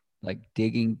and like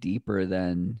digging deeper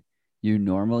than you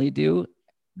normally do.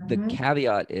 The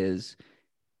caveat is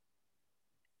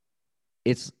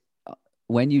it's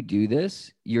when you do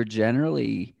this, you're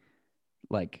generally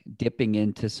like dipping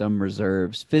into some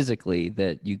reserves physically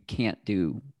that you can't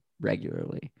do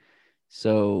regularly.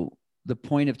 So the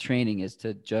point of training is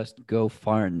to just go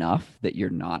far enough that you're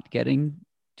not getting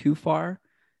too far.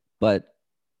 But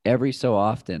every so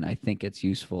often, I think it's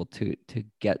useful to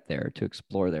get there, to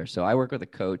explore there. So I work with a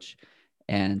coach,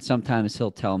 and sometimes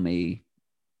he'll tell me,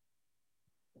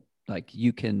 like,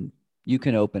 you can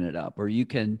open it up, or you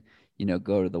can,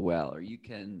 go to the well, or you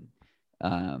can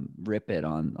rip it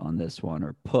on this one,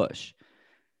 or push.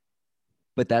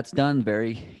 But that's done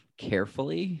very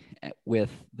carefully with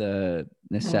the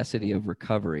necessity of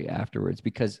recovery afterwards.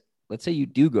 Because let's say you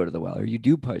do go to the well or you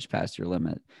do push past your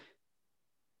limit,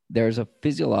 there's a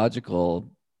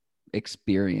physiological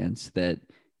experience that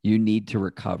you need to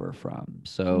recover from.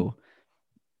 So,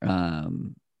 I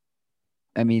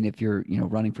mean, if you're,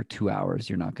 running for 2 hours,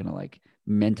 you're not going to like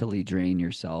mentally drain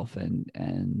yourself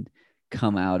and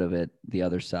come out of it the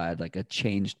other side like a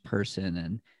changed person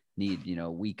and need, a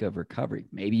week of recovery.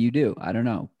 Maybe you do. I don't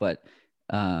know. But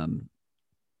I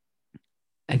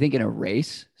think in a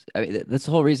race, I mean, that's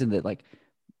the whole reason that like,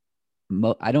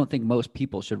 I don't think most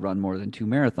people should run more than 2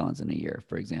 marathons in a year,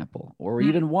 for example, or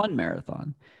even one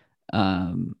marathon.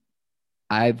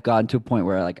 I've gotten to a point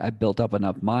where like I built up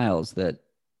enough miles that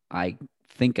I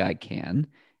think I can,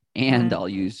 and I'll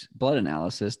use blood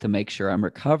analysis to make sure I'm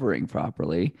recovering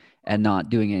properly and not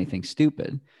doing anything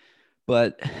stupid.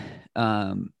 But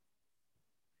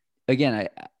again,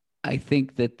 I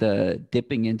think that the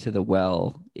dipping into the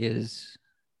well is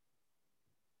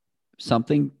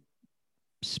something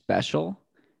special,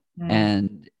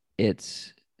 and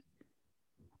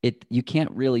you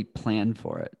can't really plan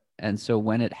for it. And so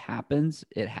when it happens,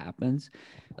 it happens.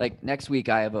 Like next week,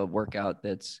 I have a workout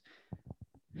that's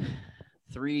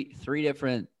three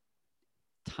different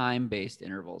time-based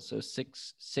intervals. So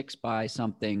six by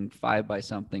something, 5 by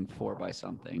something, 4 by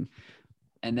something,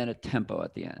 and then a tempo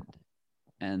at the end.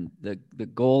 And the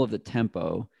goal of the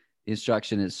tempo, the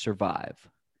instruction is survive.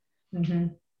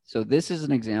 So this is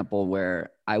an example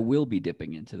where I will be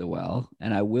dipping into the well,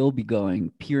 and I will be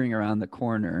peering around the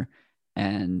corner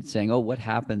and saying, oh, what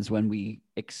happens when we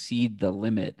exceed the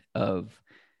limit of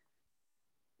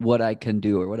what I can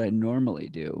do or what I normally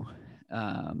do?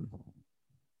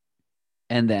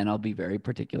 And then I'll be very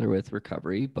particular with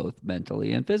recovery, both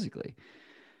mentally and physically,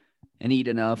 and eat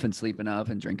enough and sleep enough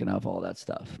and drink enough, all that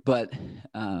stuff. But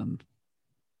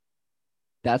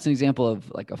that's an example of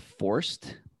like a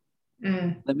forced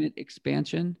limit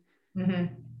expansion.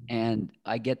 And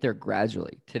I get there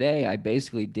gradually. Today, I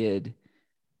basically did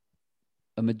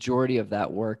a majority of that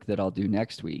work that I'll do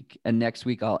next week. And next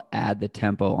week, I'll add the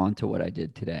tempo onto what I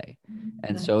did today.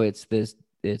 And so it's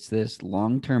this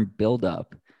long-term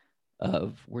buildup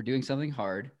of we're doing something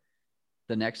hard.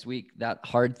 The next week, that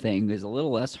hard thing is a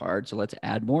little less hard. So let's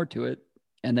add more to it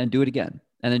and then do it again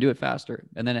and then do it faster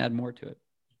and then add more to it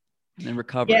and then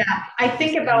recover. Yeah, I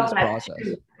think about that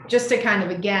too. Just to kind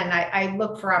of, again, I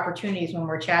look for opportunities when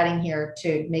we're chatting here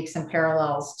to make some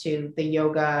parallels to the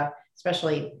yoga,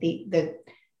 especially the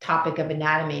topic of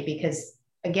anatomy, because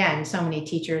again, so many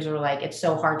teachers are like, it's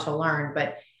so hard to learn,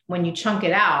 but when you chunk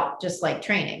it out, just like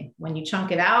training, when you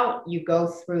chunk it out, you go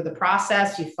through the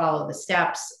process, you follow the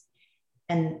steps,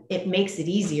 and it makes it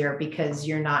easier because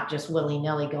you're not just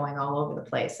willy-nilly going all over the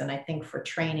place. And I think for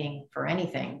training for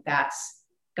anything, that's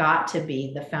got to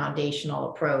be the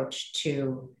foundational approach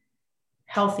to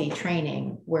healthy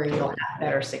training where you'll have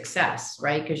better success,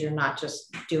 right? Because you're not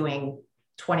just doing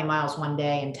 20 miles one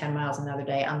day and 10 miles another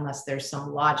day, unless there's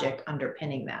some logic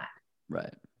underpinning that.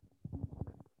 Right.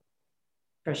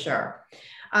 For sure.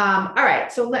 All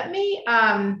right. So let me,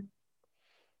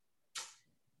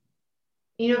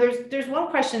 there's one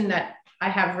question that I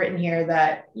have written here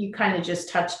that you kind of just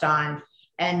touched on,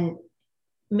 and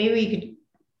maybe you could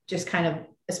just kind of,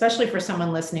 especially for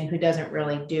someone listening who doesn't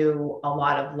really do a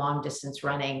lot of long distance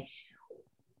running,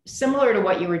 similar to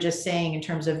what you were just saying in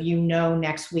terms of,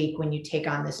 next week when you take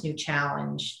on this new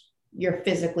challenge, you're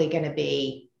physically going to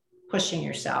be pushing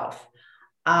yourself.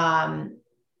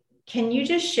 Can you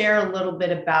just share a little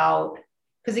bit about,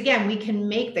 because again, we can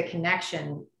make the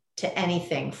connection to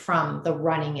anything from the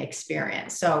running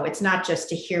experience. So it's not just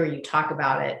to hear you talk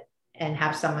about it and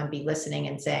have someone be listening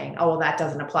and saying, oh, well, that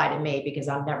doesn't apply to me because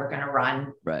I'm never going to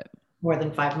run more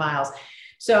than 5 miles.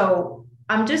 So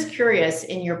I'm just curious,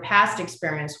 in your past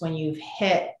experience, when you've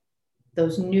hit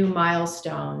those new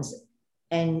milestones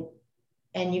and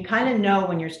you kind of know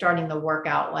when you're starting the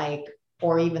workout,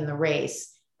 or even the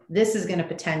race, this is going to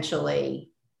potentially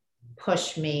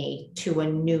push me to a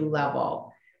new level.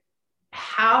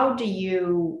 How do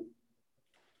you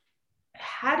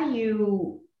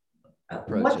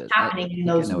what's happening in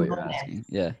those moments?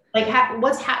 Yeah.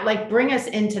 Bring us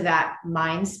into that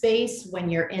mind space when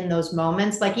you're in those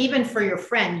moments. Like, even for your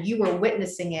friend, you were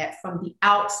witnessing it from the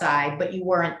outside, but you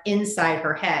weren't inside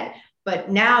her head.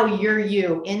 But now you're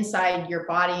you inside your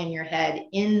body and your head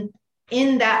in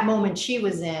that moment she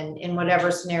was in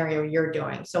whatever scenario you're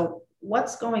doing. So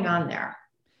what's going on there?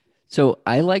 So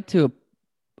I like to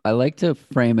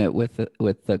frame it with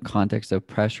the context of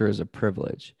pressure as a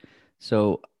privilege.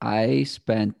 So I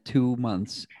spent 2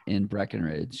 months in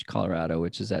Breckenridge, Colorado,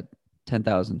 which is at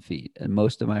 10,000 feet. And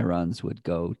most of my runs would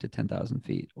go to 10,000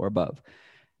 feet or above.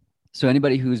 So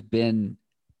anybody who's been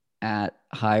at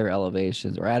higher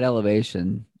elevations or at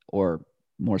elevation, or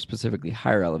more specifically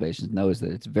higher elevations, knows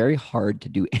that it's very hard to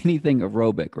do anything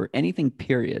aerobic or anything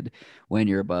period when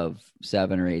you're above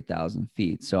 7,000 or 8,000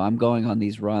 feet. So I'm going on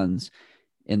these runs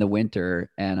in the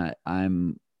winter and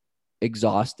I'm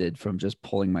exhausted from just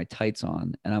pulling my tights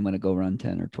on, and I'm going to go run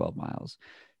 10 or 12 miles.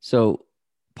 So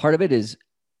part of it is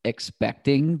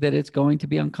expecting that it's going to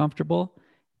be uncomfortable.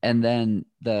 And then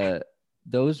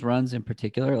those runs in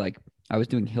particular, like I was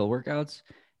doing hill workouts,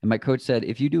 and my coach said,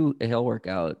 if you do a hill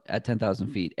workout at 10,000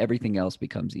 feet, everything else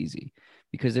becomes easy,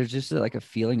 because there's just like a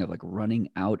feeling of like running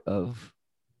out of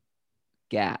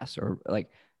gas. Or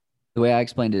like, the way I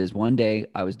explained it is, one day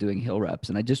I was doing hill reps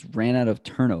and I just ran out of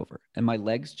turnover and my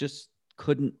legs just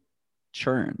couldn't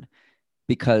churn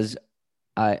because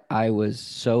I was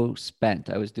so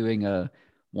spent. I was doing a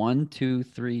 1, 2,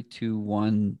 3, 2,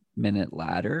 1 minute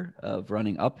ladder of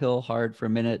running uphill hard for a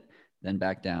minute, then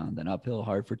back down, then uphill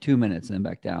hard for 2 minutes, and then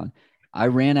back down. I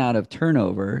ran out of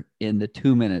turnover in the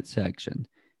 2-minute section.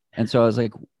 And so I was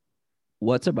like,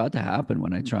 what's about to happen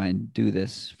when I try and do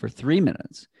this for 3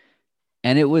 minutes?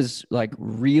 And it was like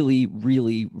really,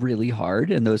 really, really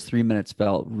hard. And those 3 minutes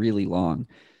felt really long.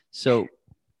 So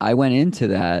I went into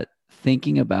that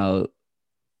thinking about,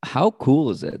 how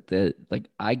cool is it that like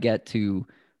I get to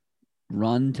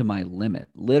run to my limit?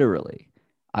 Literally,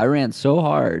 I ran so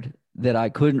hard that I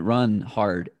couldn't run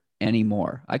hard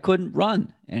anymore. I couldn't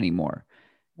run anymore.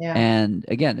 Yeah. And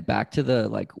again, back to the,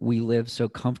 like, we live so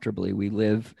comfortably. We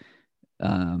live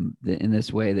in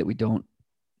this way that we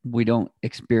don't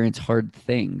experience hard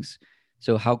things.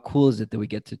 So how cool is it that we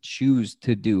get to choose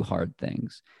to do hard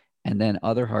things, and then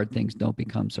other hard things don't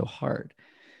become so hard?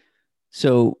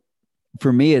 So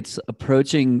for me, it's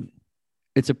approaching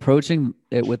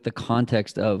it with the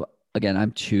context of, again,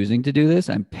 I'm choosing to do this.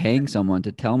 I'm paying someone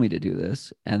to tell me to do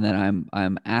this. And then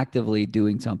I'm actively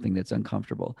doing something that's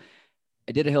uncomfortable.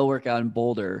 I did a hill workout in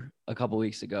Boulder a couple of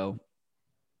weeks ago.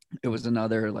 It was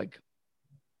another like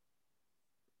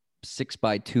 6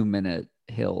 by 2 minute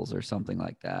hills or something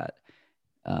like that.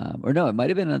 Or no, it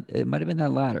might've been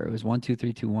that ladder. It was 1, 2,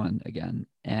 3, 2, 1 again.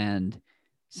 And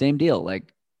same deal.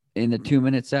 Like in the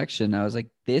 2-minute section, I was like,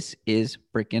 this is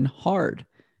freaking hard.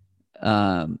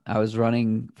 I was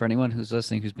running, for anyone who's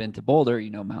listening, who's been to Boulder,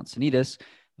 Mount Sanitas.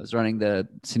 I was running the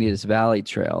Sanitas Valley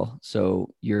Trail.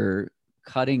 So you're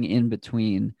cutting in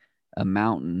between a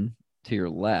mountain to your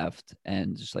left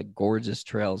and just like gorgeous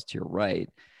trails to your right.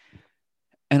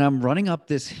 And I'm running up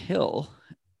this hill.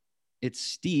 It's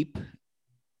steep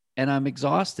and I'm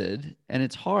exhausted and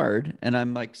it's hard and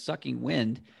I'm like sucking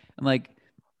wind. I'm like,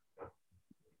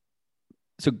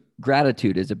 so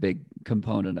gratitude is a big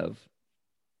component of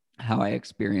how I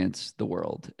experience the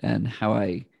world and how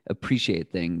I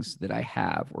appreciate things that I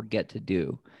have or get to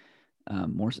do.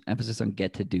 More emphasis on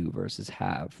get to do versus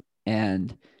have.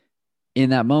 And in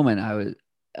that moment, I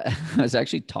was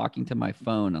actually talking to my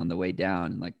phone on the way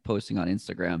down and like posting on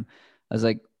Instagram. I was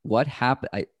like, what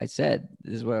happened? I said,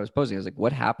 this is what I was posting. I was like,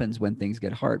 what happens when things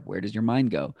get hard? Where does your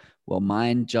mind go? Well,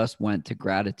 mine just went to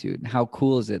gratitude. And how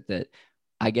cool is it that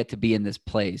I get to be in this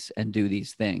place and do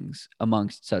these things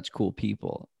amongst such cool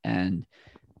people? And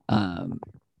um,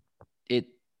 it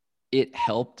it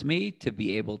helped me to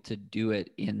be able to do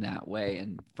it in that way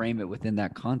and frame it within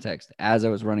that context as I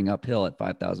was running uphill at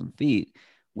 5,000 feet,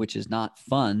 which is not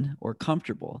fun or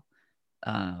comfortable.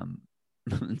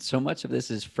 And so much of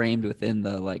this is framed within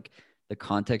the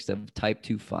context of type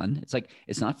 2 fun. It's like,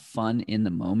 it's not fun in the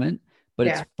moment, but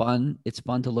Yeah. It's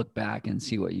fun to look back and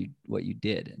see what you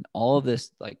did. And all of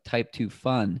this like type 2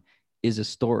 fun is a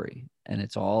story. And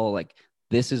it's all like,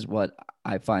 this is what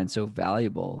I find so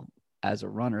valuable as a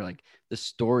runner, like the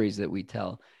stories that we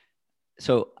tell.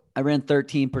 So I ran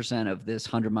 13% of this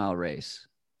 100-mile race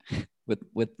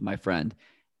with my friend.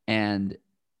 And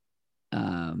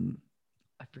I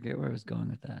forget where I was going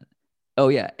with that. Oh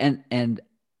yeah. And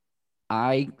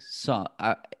I saw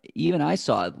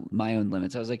my own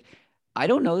limits. I was like, I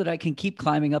don't know that I can keep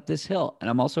climbing up this hill. And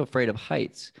I'm also afraid of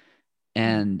heights.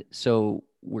 And so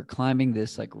we're climbing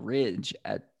this like ridge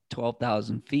at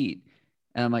 12,000 feet.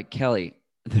 And I'm like, Kelly,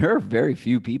 there are very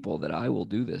few people that I will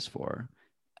do this for.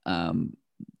 And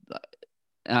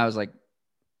I was like,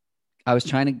 I was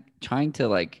trying to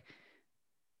like,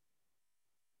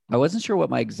 I wasn't sure what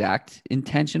my exact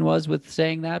intention was with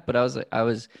saying that, but I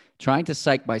was trying to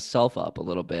psych myself up a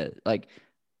little bit. Like,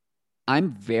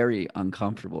 I'm very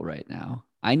uncomfortable right now.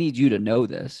 I need you to know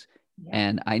this. Yeah.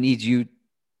 And I need you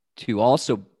to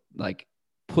also like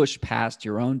push past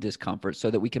your own discomfort so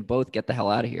that we can both get the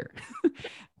hell out of here.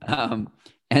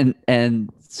 And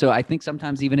so I think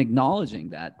sometimes even acknowledging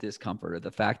that discomfort or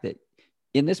the fact that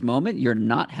in this moment, you're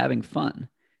not having fun,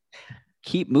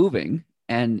 keep moving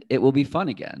and it will be fun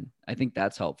again. I think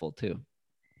that's helpful too.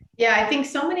 Yeah, I think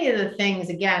so many of the things,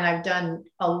 again, I've done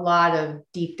a lot of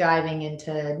deep diving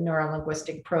into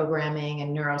neurolinguistic programming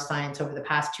and neuroscience over the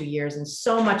past 2 years. And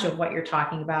so much of what you're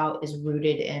talking about is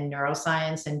rooted in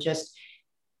neuroscience and just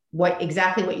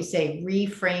exactly what you say,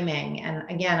 reframing. And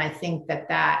again, I think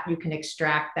that you can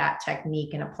extract that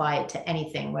technique and apply it to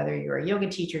anything, whether you're a yoga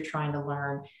teacher trying to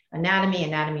learn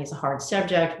anatomy is a hard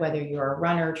subject, whether you're a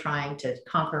runner trying to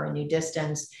conquer a new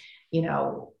distance,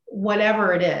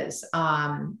 whatever it is.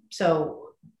 So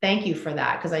thank you for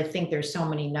that, because I think there's so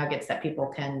many nuggets that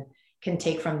people can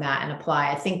take from that and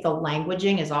apply. I think the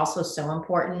languaging is also so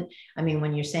important. I mean,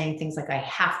 when you're saying things like, I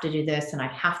have to do this and I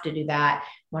have to do that,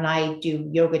 when I do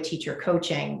yoga teacher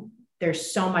coaching,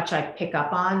 there's so much I pick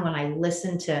up on when I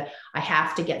listen to, I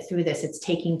have to get through this. It's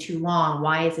taking too long.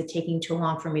 Why is it taking too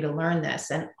long for me to learn this?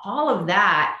 And all of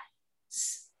that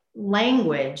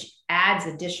language adds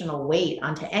additional weight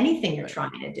onto anything you're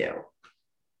trying to do.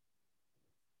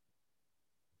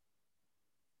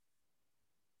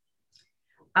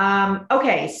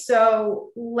 Okay,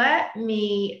 so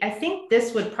I think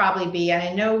this would probably be, and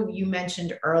I know you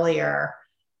mentioned earlier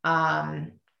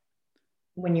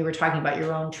when you were talking about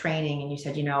your own training and you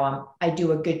said, I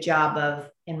do a good job of,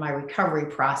 in my recovery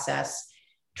process,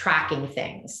 tracking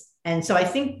things. And so I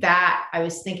think that I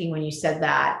was thinking when you said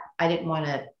that, I didn't want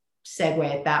to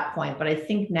segue at that point, but I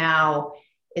think now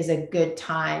is a good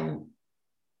time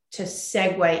to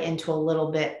segue into a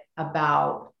little bit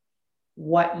about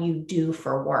what you do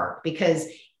for work, because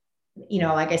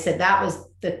like I said, that was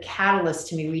the catalyst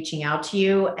to me reaching out to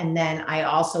you. And then I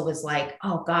also was like,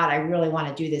 oh God, I really want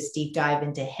to do this deep dive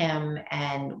into him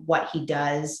and what he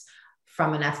does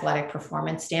from an athletic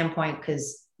performance standpoint.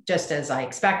 Because just as I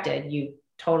expected, you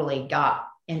totally got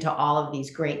into all of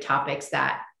these great topics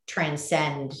that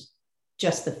transcend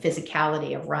just the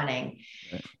physicality of running.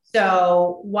 Right.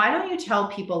 So why don't you tell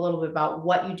people a little bit about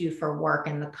what you do for work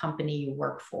and the company you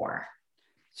work for?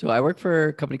 So I work for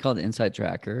a company called Insight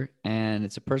Tracker, and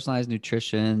it's a personalized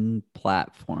nutrition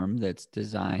platform that's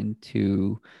designed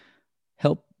to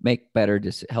help you make better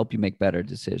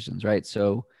decisions, right?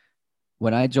 So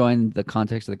when I joined, the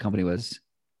context of the company was,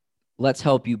 let's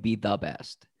help you be the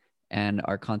best. And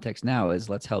our context now is,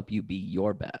 let's help you be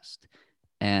your best.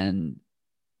 And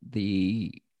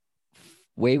the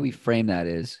way we frame that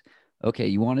is, okay,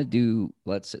 you want to do,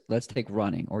 let's take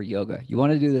running or yoga. You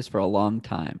want to do this for a long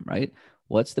time, right?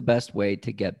 What's the best way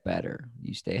to get better?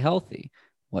 You stay healthy.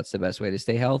 What's the best way to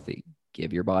stay healthy?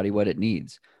 Give your body what it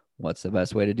needs. What's the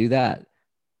best way to do that?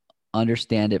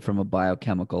 Understand it from a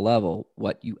biochemical level,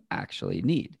 what you actually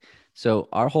need. So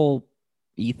our whole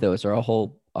ethos or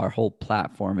our whole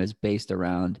platform is based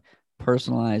around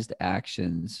personalized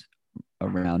actions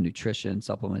around nutrition,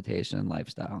 supplementation, and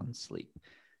lifestyle and sleep.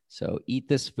 So eat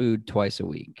this food twice a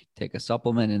week, take a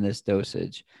supplement in this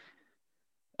dosage.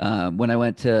 When I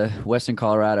went to Western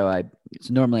Colorado, I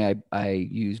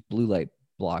use blue light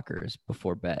blockers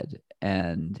before bed,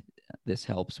 and this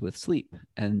helps with sleep.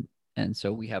 And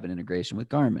so we have an integration with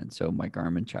Garmin. So my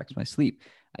Garmin tracks my sleep.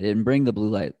 I didn't bring the blue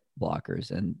light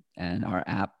blockers, and our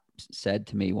app said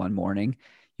to me one morning,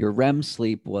 your REM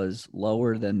sleep was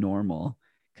lower than normal.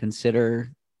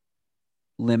 Consider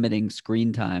limiting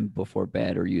screen time before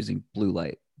bed or using blue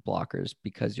light blockers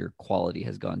because your quality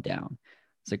has gone down.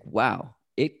 It's like, wow,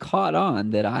 it caught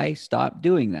on that I stopped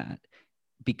doing that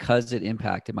because it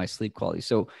impacted my sleep quality.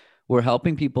 So we're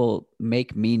helping people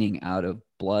make meaning out of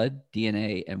blood,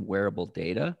 DNA, and wearable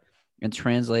data and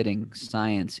translating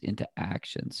science into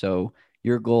action. So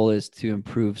your goal is to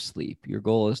improve sleep. Your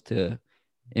goal is to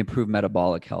improve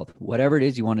metabolic health. Whatever it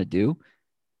is you want to do,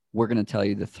 we're going to tell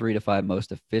you the 3 to 5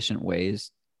 most efficient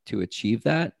ways to achieve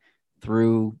that.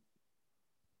 Through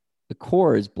the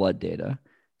core is blood data.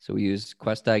 So we use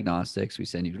Quest Diagnostics. We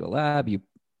send you to a lab. You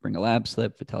bring a lab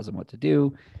slip. It tells them what to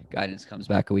do. Guidance comes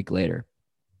back a week later.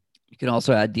 You can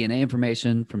also add DNA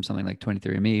information from something like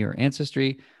 23andMe or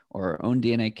Ancestry or our own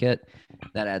DNA kit.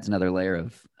 That adds another layer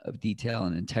of detail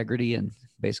and integrity, and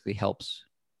basically helps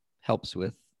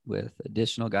with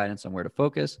additional guidance on where to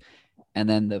focus. And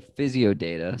then the physio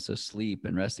data, so sleep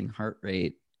and resting heart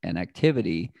rate and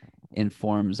activity,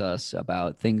 informs us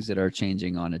about things that are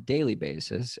changing on a daily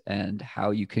basis and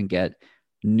how you can get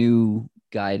new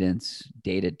guidance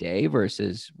day to day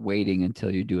versus waiting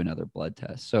until you do another blood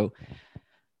test. So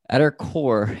at our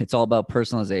core, it's all about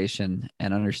personalization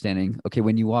and understanding, okay,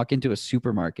 when you walk into a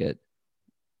supermarket,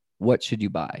 what should you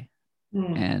buy?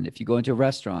 And if you go into a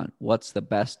restaurant, what's the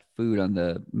best food on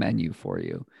the menu for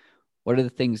you? What are the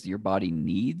things that your body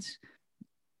needs?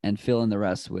 And fill in the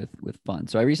rest with fun.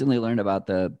 So I recently learned about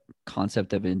the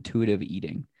concept of intuitive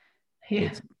eating. Yeah.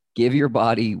 It's give your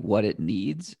body what it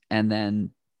needs, and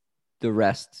then the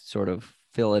rest sort of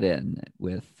fill it in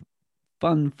with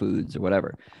fun foods or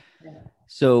whatever. Yeah.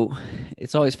 So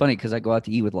it's always funny because I go out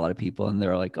to eat with a lot of people and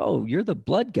they're like, oh, you're the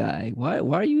blood guy. Why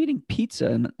are you eating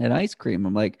pizza and ice cream?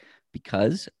 I'm like,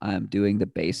 because I'm doing the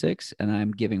basics and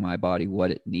I'm giving my body what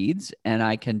it needs, and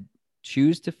I can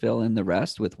choose to fill in the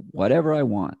rest with whatever I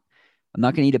want. I'm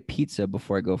not going to eat a pizza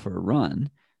before I go for a run.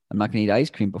 I'm not going to eat ice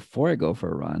cream before I go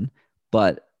for a run,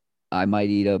 but I might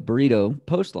eat a burrito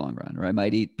post long run, or I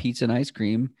might eat pizza and ice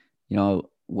cream,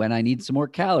 when I need some more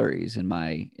calories in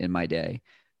my day.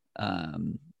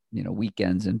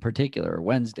 Weekends in particular, or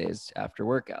Wednesdays after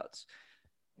workouts.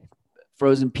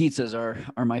 Frozen pizzas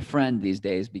are my friend these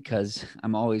days because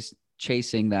I'm always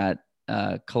chasing that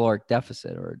caloric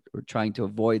deficit or trying to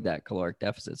avoid that caloric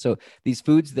deficit. So these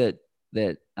foods that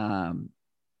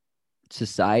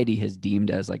society has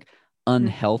deemed as like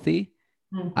unhealthy,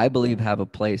 I believe have a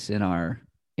place in our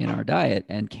diet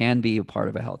and can be a part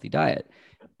of a healthy diet,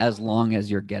 as long as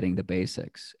you're getting the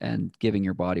basics and giving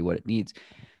your body what it needs.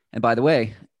 And by the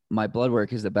way, my blood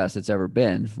work is the best it's ever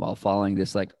been while following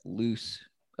this like loose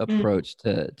approach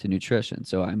to nutrition.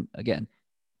 So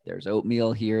there's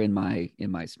oatmeal here in my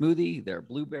smoothie. There are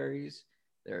blueberries,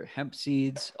 there are hemp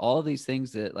seeds, all these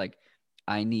things that like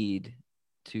I need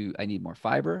more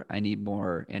fiber, I need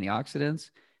more antioxidants,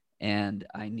 and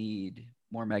I need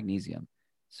more magnesium.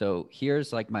 So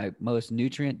here's like my most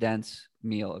nutrient dense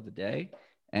meal of the day.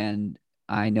 And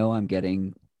I know I'm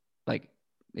getting, like,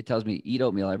 it tells me eat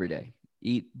oatmeal every day,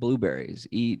 eat blueberries,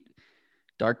 eat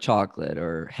dark chocolate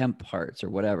or hemp hearts or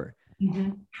whatever.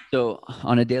 Mm-hmm. So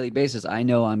on a daily basis, I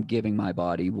know I'm giving my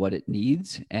body what it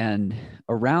needs. And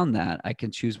around that, I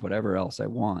can choose whatever else I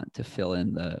want to fill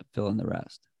in the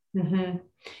rest. Mm-hmm.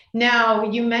 Now,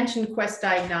 you mentioned Quest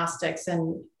Diagnostics,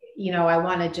 and I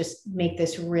want to just make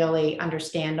this really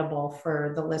understandable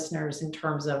for the listeners in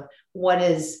terms of what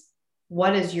does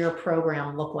your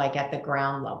program look like at the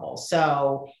ground level?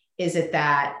 So is it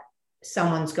that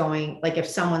someone's going, like if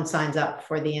someone signs up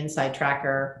for the Inside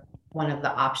Tracker, one of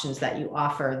the options that you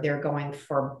offer, they're going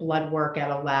for blood work at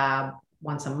a lab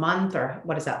once a month, or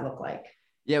what does that look like?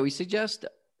 Yeah, we suggest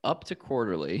up to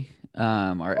quarterly.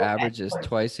 Our average is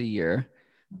twice a year.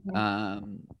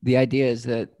 Mm-hmm. The idea is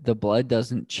that the blood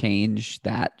doesn't change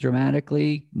that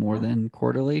dramatically more than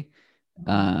quarterly.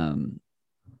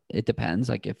 It depends.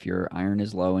 Like if your iron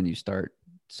is low and you start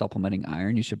supplementing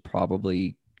iron, you should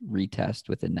probably retest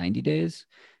within 90 days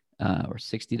or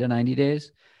 60 to 90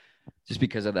 days, just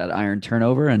because of that iron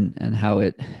turnover and how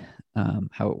it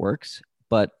works.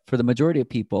 But for the majority of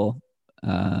people,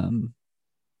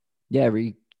 Yeah,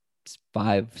 every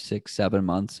 5, 6, 7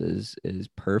 months is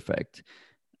perfect.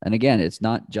 And again, it's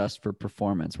not just for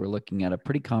performance. We're looking at a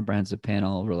pretty comprehensive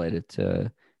panel related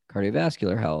to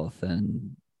cardiovascular health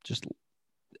and just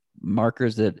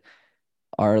markers that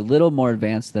are a little more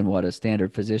advanced than what a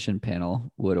standard physician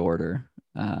panel would order,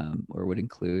 or would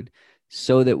include,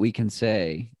 so that we can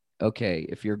say, okay,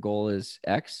 if your goal is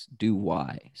X, do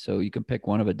Y. So you can pick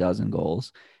one of a dozen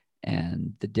goals.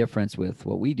 And the difference with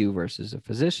what we do versus a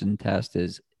physician test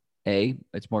is A,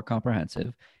 it's more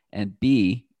comprehensive, and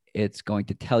B, it's going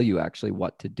to tell you actually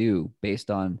what to do based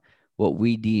on what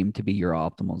we deem to be your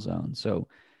optimal zone. So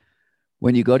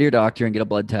when you go to your doctor and get a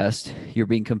blood test, you're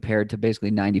being compared to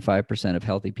basically 95% of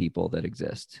healthy people that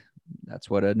exist. That's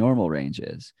what a normal range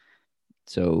is.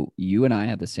 So you and I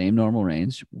have the same normal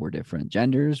range. We're different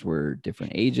genders, we're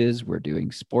different ages, we're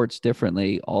doing sports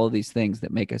differently, all of these things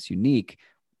that make us unique.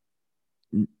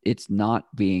 It's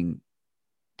not being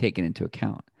taken into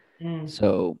account.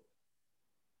 So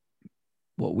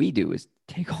what we do is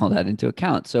take all that into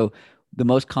account. So the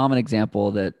most common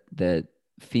example that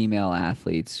female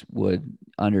athletes would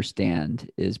understand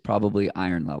is probably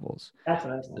iron levels. That's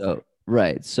what I was going to say.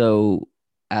 Right. So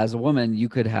as a woman, you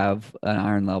could have an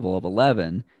iron level of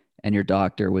 11 and your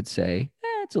doctor would say,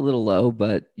 it's a little low,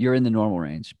 but you're in the normal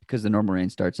range because the normal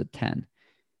range starts at 10.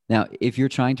 Now, if you're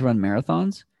trying to run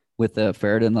marathons with a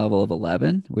ferritin level of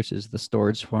 11, which is the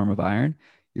storage form of iron,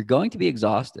 you're going to be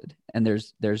exhausted. And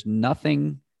there's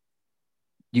nothing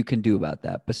you can do about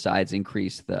that besides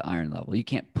increase the iron level. You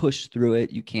can't push through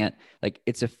it. You can't, like,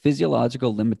 it's a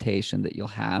physiological limitation that you'll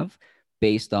have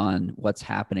based on what's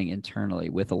happening internally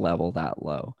with a level that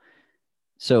low.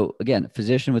 So again, a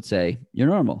physician would say, you're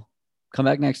normal. Come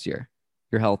back next year.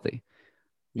 You're healthy.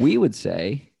 We would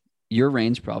say your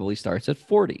range probably starts at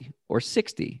 40 or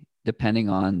 60, depending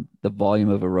on the volume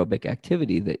of aerobic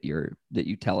activity that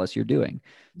you tell us you're doing.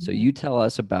 So you tell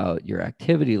us about your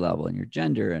activity level and your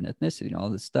gender and ethnicity and all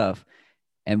this stuff.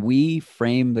 And we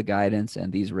frame the guidance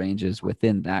and these ranges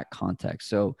within that context.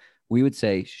 So we would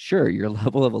say, sure, your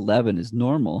level of 11 is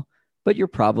normal, but you're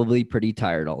probably pretty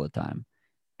tired all the time.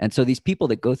 And so these people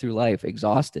that go through life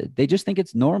exhausted, they just think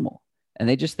it's normal. And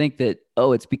they just think that,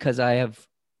 oh, it's because I have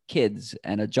kids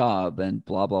and a job and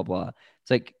blah, blah, blah.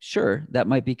 It's like, sure, that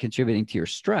might be contributing to your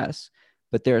stress,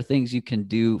 but there are things you can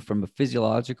do from a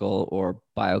physiological or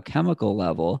biochemical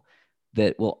level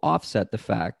that will offset the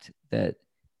fact that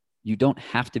you don't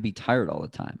have to be tired all the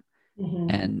time.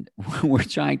 And we're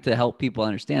trying to help people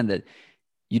understand that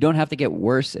you don't have to get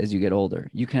worse as you get older.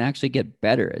 You can actually get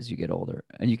better as you get older,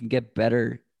 and you can get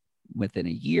better within a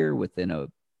year, within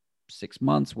 6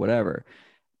 months, whatever,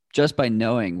 just by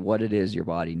knowing what it is your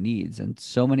body needs. And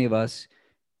so many of us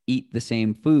eat the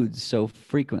same foods so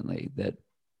frequently that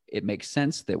it makes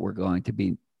sense that we're going to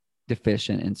be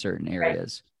deficient in certain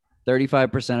areas.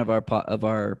 35% of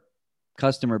our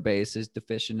customer base is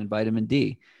deficient in vitamin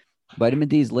D. Vitamin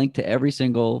D is linked to every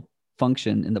single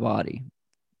function in the body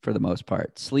for the most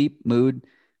part: sleep, mood,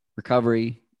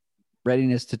 recovery,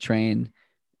 readiness to train,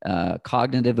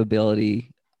 cognitive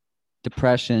ability,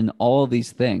 depression, all of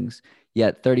these things.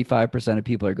 Yet 35% of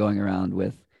people are going around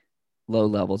with low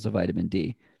levels of vitamin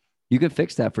D. You can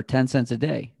fix that for 10 cents a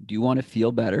day. Do you want to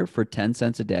feel better for 10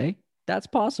 cents a day? That's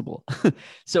possible.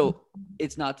 So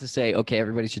it's not to say, okay,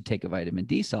 everybody should take a vitamin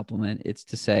D supplement. It's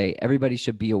to say everybody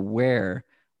should be aware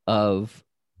of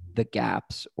the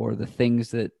gaps or the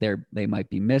things that they might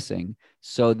be missing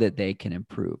so that they can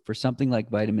improve. For something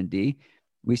like vitamin D,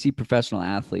 we see professional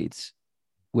athletes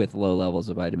with low levels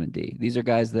of vitamin D. These are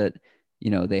guys that,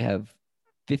 they have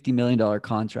 $50 million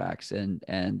contracts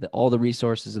and all the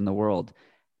resources in the world.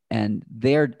 And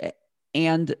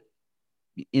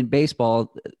in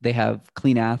baseball, they have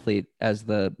Clean Athlete as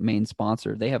the main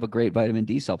sponsor. They have a great vitamin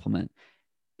D supplement,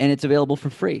 and it's available for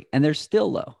free, and they're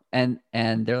still low. And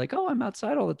they're like, oh, I'm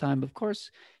outside all the time. Of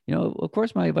course, of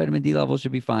course my vitamin D level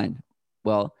should be fine.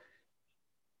 Well,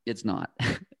 it's not.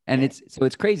 And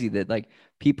it's crazy that, like,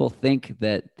 people think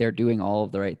that they're doing all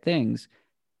of the right things,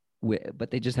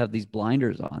 but they just have these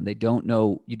blinders on. They don't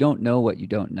know. You don't know what you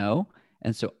don't know.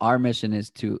 And so our mission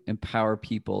is to empower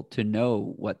people to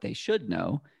know what they should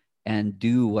know and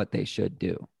do what they should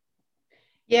do.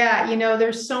 Yeah,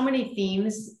 there's so many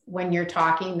themes when you're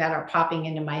talking that are popping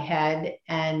into my head.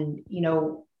 And,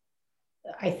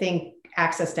 I think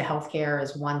access to healthcare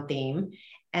is one theme.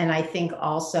 And I think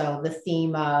also the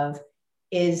theme of,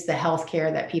 is the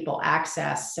healthcare that people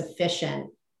access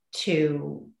sufficient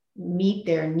to meet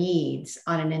their needs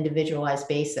on an individualized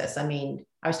basis? I mean,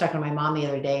 I was talking to my mom the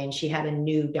other day, and she had a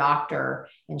new doctor,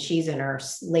 and she's in her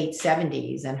late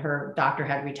 70s, and her doctor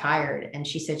had retired. And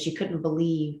she said she couldn't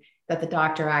believe that the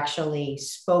doctor actually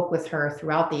spoke with her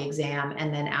throughout the exam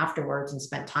and then afterwards and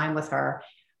spent time with her.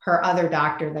 Her other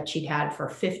doctor that she'd had for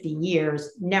 50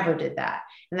 years never did that.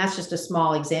 And that's just a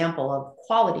small example of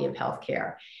quality of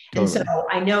healthcare. Totally. And so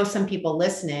I know some people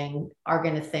listening are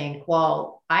going to think,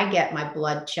 well, I get my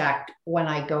blood checked when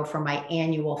I go for my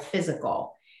annual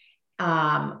physical.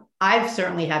 I've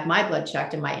certainly had my blood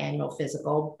checked in my annual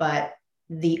physical, but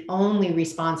the only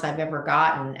response I've ever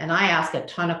gotten, and I ask a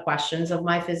ton of questions of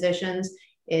my physicians,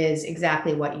 is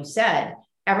exactly what you said.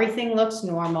 Everything looks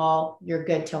normal. You're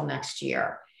good till next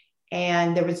year.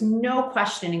 And there was no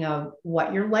questioning of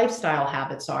what your lifestyle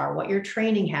habits are, what your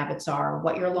training habits are,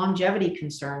 what your longevity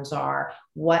concerns are,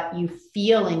 what you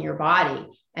feel in your body.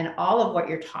 And all of what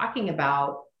you're talking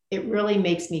about, it really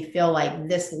makes me feel like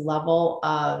this level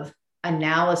of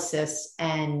analysis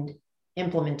and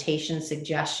implementation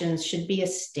suggestions should be a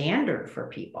standard for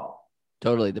people.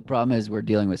 Totally. The problem is we're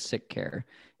dealing with sick care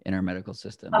in our medical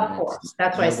system. Of course.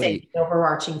 That's why I say the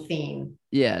overarching theme.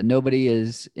 Yeah. Nobody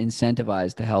is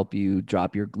incentivized to help you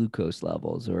drop your glucose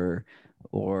levels, or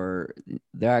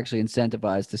they're actually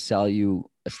incentivized to sell you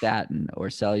a statin or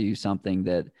sell you something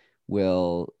that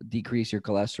will decrease your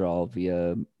cholesterol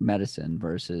via medicine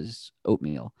versus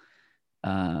oatmeal.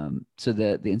 So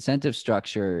the incentive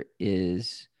structure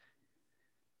is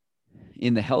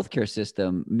in the healthcare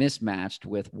system mismatched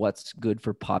with what's good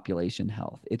for population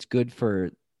health. It's good for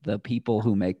the people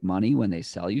who make money when they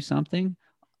sell you something.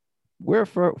 We're a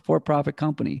for-profit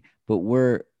company, but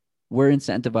we're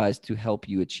incentivized to help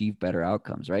you achieve better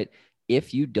outcomes, right?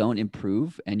 If you don't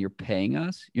improve and you're paying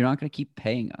us, you're not going to keep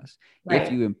paying us. Right.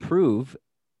 If you improve,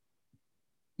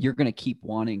 you're going to keep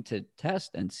wanting to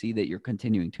test and see that you're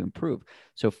continuing to improve.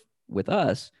 So with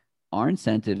us, our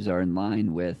incentives are in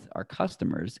line with our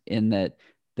customers in that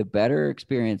the better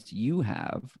experience you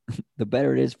have, the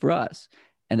better it is for us.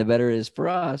 And the better it is for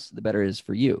us, the better it is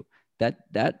for you. That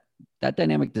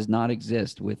dynamic does not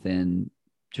exist within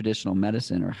traditional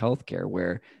medicine or healthcare,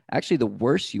 where actually the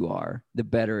worse you are, the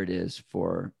better it is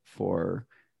for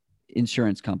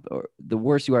insurance company, or the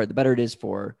worse you are, the better it is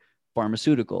for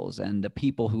pharmaceuticals and the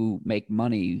people who make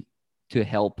money to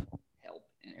help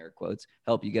in air quotes,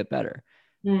 help you get better.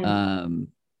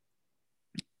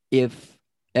 If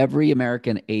every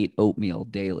American ate oatmeal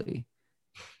daily,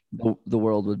 the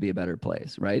world would be a better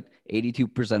place, right?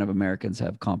 82% of Americans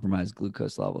have compromised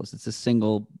glucose levels. It's the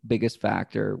single biggest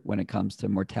factor when it comes to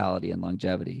mortality and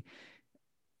longevity.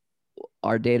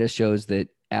 Our data shows that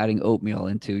adding oatmeal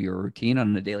into your routine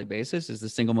on a daily basis is the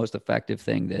single most effective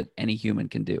thing that any human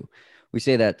can do. We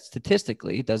say that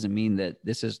statistically. It doesn't mean that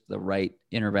this is the right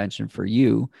intervention for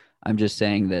you. I'm just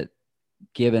saying that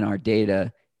given our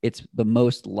data, it's the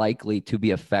most likely to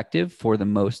be effective for the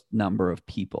most number of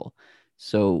people.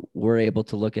 So we're able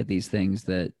to look at these things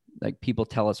that, like, people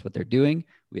tell us what they're doing.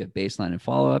 We have baseline and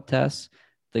follow-up tests,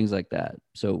 things like that.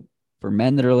 So for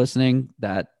men that are listening,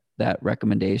 that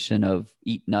recommendation of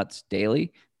eat nuts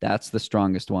daily, that's the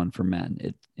strongest one for men.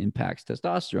 It impacts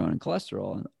testosterone and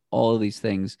cholesterol and all of these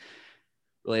things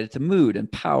related to mood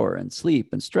and power and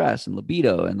sleep and stress and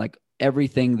libido and like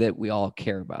everything that we all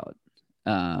care about.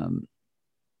 And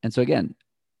so again,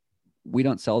 we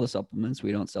don't sell the supplements.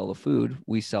 We don't sell the food.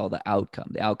 We sell the outcome.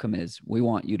 The outcome is we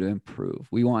want you to improve.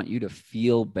 We want you to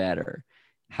feel better.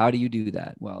 How do you do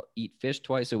that? Well, eat fish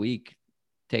twice a week,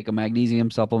 take a magnesium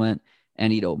supplement,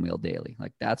 and eat oatmeal daily.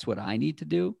 Like, that's what I need to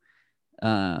do.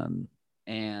 And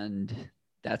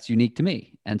that's unique to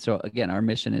me. And so again, our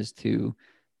mission is to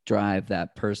drive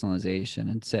that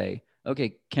personalization and say,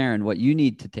 okay, Karen, what you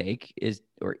need to take is,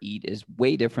 or eat, is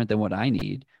way different than what I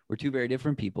need. We're two very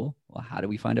different people. Well, how do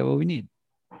we find out what we need?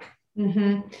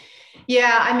 Mm-hmm.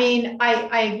 Yeah, I mean,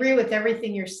 I agree with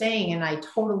everything you're saying, and I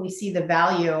totally see the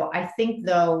value. I think,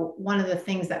 though, one of the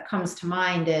things that comes to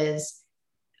mind is,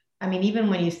 I mean, even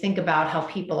when you think about how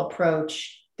people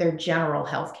approach their general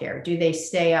healthcare, do they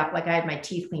stay up? Like, I had my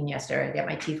teeth cleaned yesterday. I get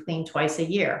my teeth cleaned twice a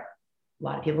year. A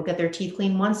lot of people get their teeth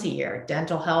cleaned once a year.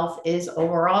 Dental health is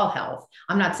overall health.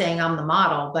 I'm not saying I'm the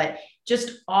model, but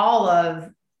just all of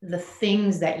the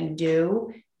things that you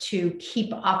do to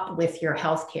keep up with your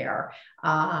healthcare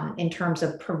in terms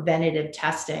of preventative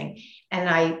testing. And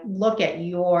I look at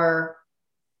your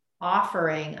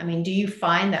offering. I mean, do you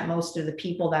find that most of the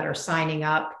people that are signing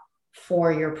up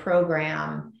for your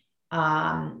program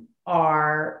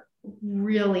are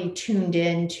really tuned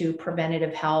in to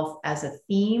preventative health as a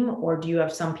theme, or do you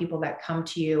have some people that come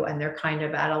to you and they're kind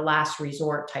of at a last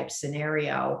resort type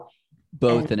scenario?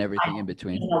 Both and everything in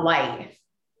between. In the light.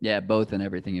 Yeah, both and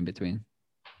everything in between.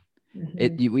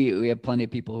 We have plenty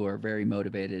of people who are very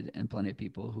motivated and plenty of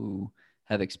people who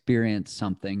have experienced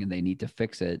something and they need to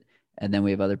fix it. And then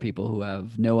we have other people who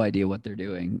have no idea what they're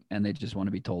doing and they just want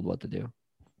to be told what to do.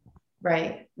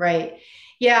 Right, right.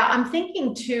 Yeah, I'm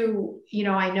thinking too,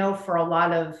 I know for a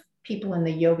lot of people in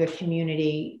the yoga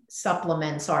community,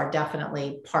 supplements are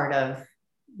definitely part of,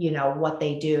 what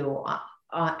they do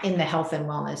in the health and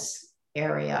wellness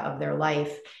area of their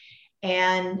life.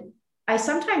 And I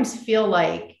sometimes feel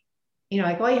like,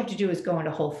 like all you have to do is go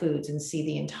into Whole Foods and see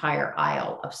the entire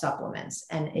aisle of supplements,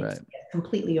 and it's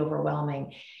completely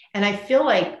overwhelming. And I feel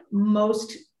like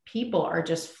most people are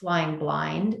just flying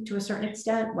blind to a certain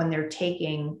extent when they're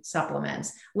taking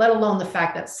supplements, let alone the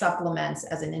fact that supplements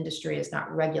as an industry is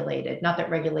not regulated. Not that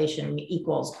regulation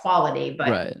equals quality,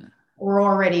 but we're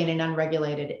already in an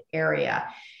unregulated area.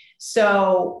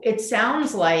 So it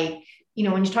sounds like,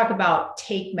 when you talk about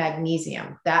take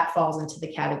magnesium, that falls into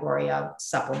the category of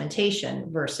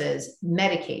supplementation versus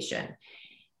medication.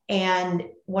 And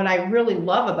what I really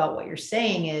love about what you're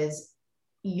saying is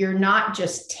you're not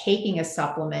just taking a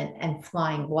supplement and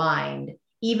flying blind,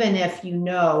 even if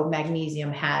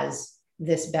magnesium has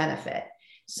this benefit.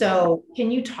 So can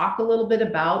you talk a little bit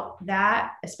about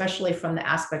that, especially from the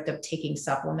aspect of taking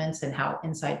supplements and how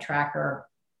Inside Tracker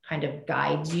kind of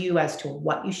guides you as to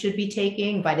what you should be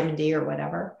taking, vitamin D or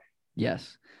whatever?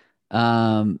 Yes.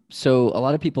 So a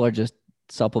lot of people are just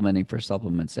supplementing for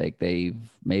supplement's sake. They've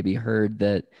maybe heard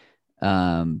that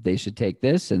they should take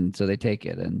this, and so they take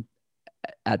it. And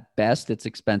at best, it's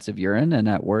expensive urine, and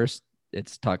at worst,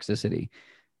 it's toxicity.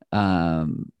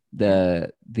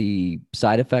 The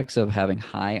side effects of having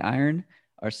high iron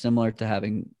are similar to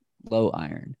having low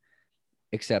iron,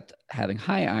 except having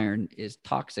high iron is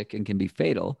toxic and can be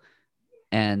fatal.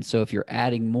 And so if you're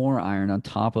adding more iron on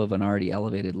top of an already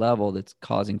elevated level that's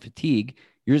causing fatigue,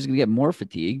 you're just going to get more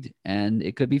fatigued and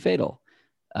it could be fatal.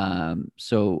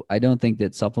 So I don't think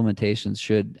that supplementations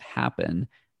should happen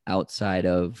outside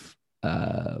of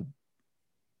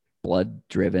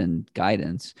blood-driven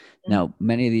guidance. Now,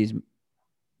 many of these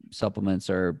supplements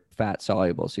are fat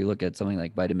soluble. So you look at something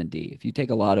like vitamin D. If you take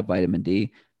a lot of vitamin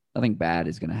D, nothing bad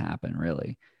is going to happen,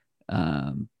 really.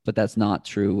 But that's not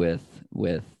true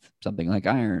with something like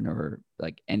iron or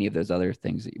like any of those other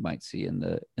things that you might see in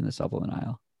the supplement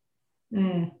aisle.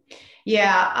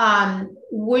 Yeah.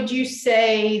 Would you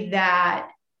say that,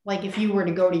 like, if you were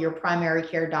to go to your primary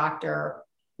care doctor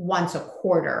once a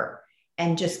quarter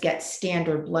and just get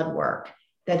standard blood work,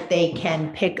 that they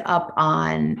can pick up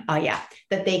on,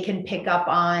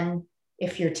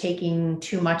 if you're taking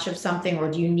too much of something, or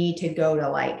do you need to go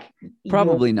to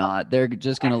Probably not. They're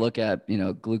just going to look at,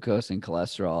 glucose and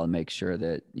cholesterol and make sure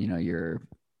that, you're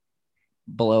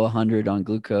below 100 on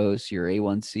glucose, your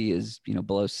A1C is,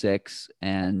 below 6,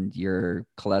 and your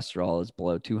cholesterol is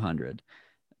below 200.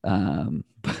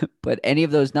 But any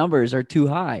of those numbers are too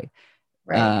high.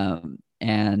 Right.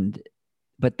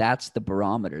 But that's the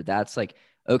barometer. That's like,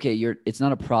 okay, it's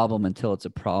not a problem until it's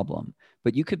a problem.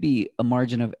 But you could be a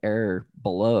margin of error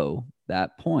below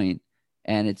that point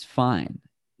and it's fine.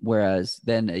 Whereas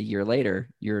then a year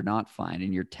later, you're not fine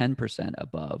and you're 10%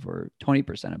 above or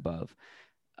 20% above.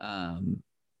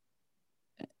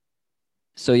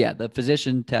 So yeah, the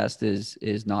physician test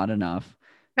is not enough.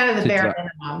 Kind of the bare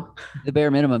minimum. The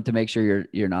bare minimum to make sure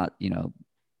you're not,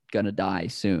 gonna die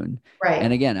soon. Right.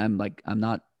 And again, I'm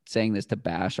not saying this to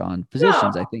bash on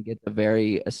physicians. No. I think it's a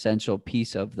very essential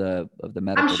piece of the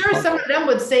medical. I'm sure some of them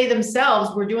would say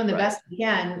themselves, we're doing the best we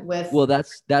can with. Well,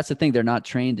 that's the thing. They're not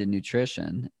trained in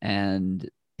nutrition, and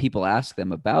people ask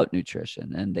them about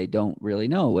nutrition and they don't really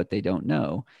know what they don't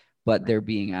know, but they're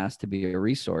being asked to be a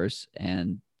resource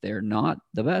and they're not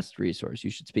the best resource.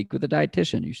 You should speak with a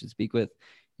dietitian. You should speak with,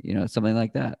 something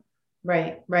like that.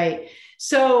 Right, right.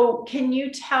 So can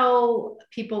you tell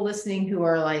people listening who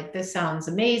are like, this sounds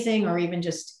amazing, or even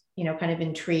just, kind of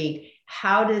intrigued,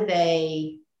 how do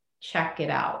they check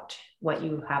it out, what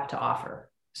you have to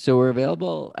offer? So we're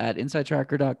available at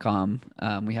insidetracker.com.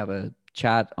 We have a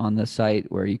chat on the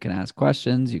site where you can ask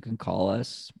questions. You can call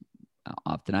us.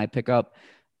 Often I pick up,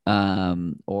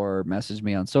 or message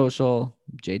me on social,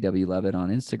 JW Levitt on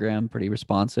Instagram, pretty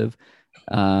responsive.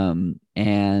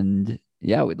 And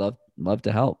yeah, we'd love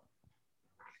to help.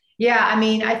 Yeah. I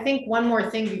mean, I think one more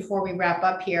thing before we wrap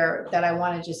up here that I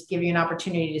want to just give you an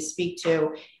opportunity to speak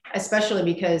to, especially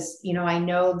because, I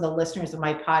know the listeners of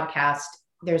my podcast,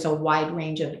 there's a wide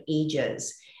range of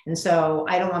ages. And so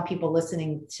I don't want people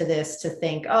listening to this to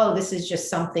think, oh, this is just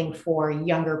something for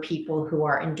younger people who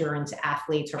are endurance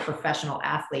athletes or professional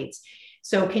athletes.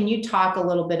 So can you talk a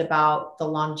little bit about the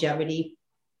longevity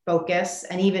focus,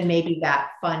 and even maybe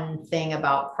that fun thing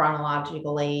about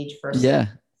chronological age versus. Yeah.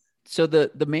 So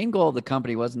the main goal of the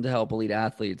company wasn't to help elite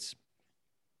athletes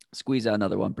squeeze out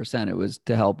another 1%. It was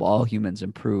to help all humans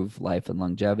improve life and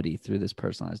longevity through this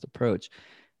personalized approach.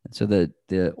 And so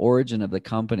the origin of the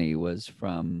company was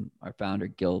from our founder,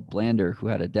 Gil Blander, who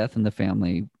had a death in the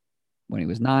family when he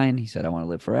was 9. He said, I want to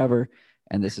live forever.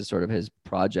 And this is sort of his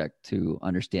project to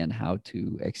understand how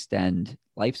to extend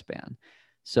lifespan.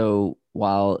 So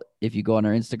while if you go on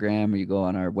our Instagram or you go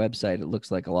on our website, it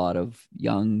looks like a lot of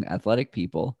young athletic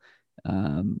people.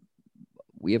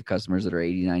 We have customers that are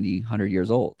 80, 90, 100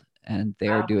 years old, and they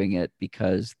are doing it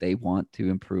because they want to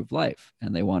improve life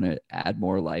and they want to add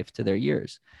more life to their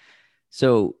years.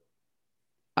 So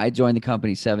I joined the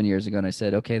company 7 years ago and I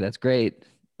said, okay, that's great,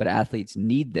 but athletes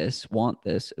need this, want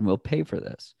this, and will pay for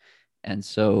this. And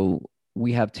so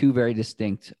we have two very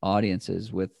distinct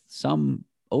audiences with some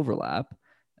overlap.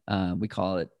 We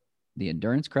call it the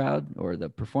endurance crowd or the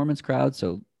performance crowd.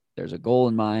 So there's a goal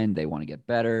in mind. They want to get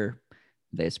better.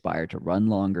 They aspire to run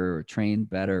longer or train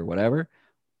better, whatever.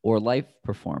 Or life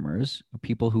performers,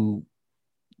 people who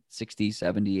 60,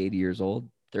 70, 80 years old,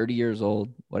 30 years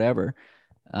old, whatever.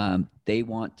 They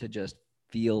want to just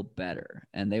feel better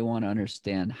and they want to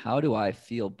understand, how do I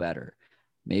feel better?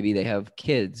 Maybe they have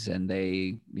kids and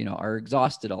they, are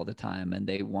exhausted all the time and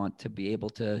they want to be able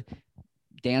to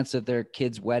dance at their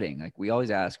kid's wedding. Like we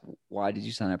always ask, why did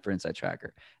you sign up for Inside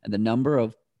Tracker? And the number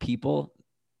of people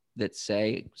that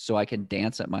say, so I can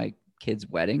dance at my kid's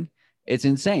wedding, it's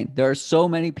insane. There are so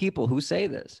many people who say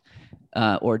this,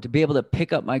 or to be able to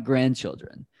pick up my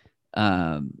grandchildren,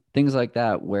 things like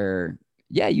that, where,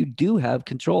 yeah, you do have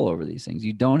control over these things.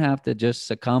 You don't have to just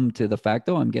succumb to the fact,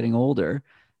 oh, I'm getting older.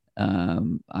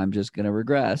 I'm just going to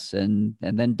regress and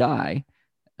then die.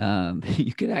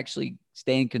 You can actually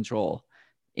stay in control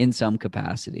in some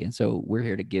capacity. And so we're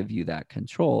here to give you that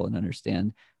control and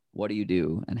understand, what do you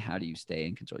do and how do you stay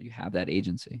in control? You have that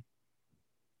agency.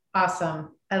 Awesome.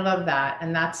 I love that.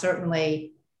 And that's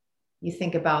certainly, you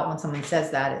think about when someone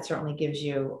says that, it certainly gives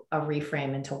you a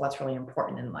reframe into what's really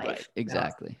important in life. Right,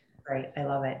 exactly. Great. I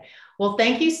love it. Well,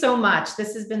 thank you so much.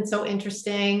 This has been so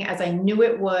interesting, as I knew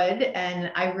it would.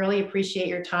 And I really appreciate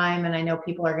your time. And I know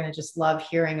people are going to just love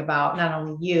hearing about not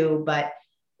only you, but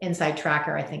Inside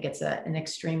Tracker. I think it's an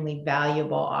extremely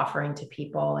valuable offering to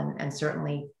people, and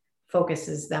certainly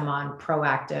focuses them on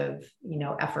proactive,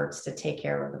 efforts to take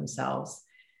care of themselves.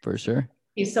 For sure. Thank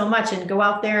you so much, and go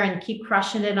out there and keep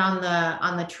crushing it on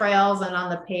the trails and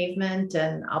on the pavement.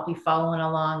 And I'll be following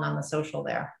along on the social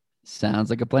there.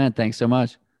 Sounds like a plan. Thanks so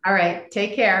much. All right.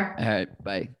 Take care. All right.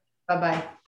 Bye. Bye-bye.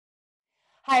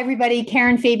 Hi, everybody.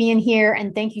 Karen Fabian here,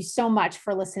 and thank you so much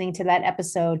for listening to that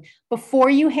episode. Before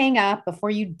you hang up,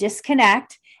 before you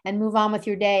disconnect and move on with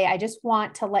your day, I just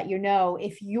want to let you know,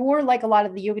 if you're like a lot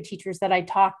of the yoga teachers that I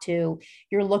talk to,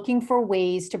 you're looking for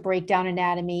ways to break down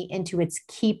anatomy into its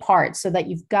key parts so that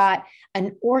you've got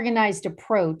an organized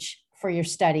approach for your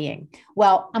studying.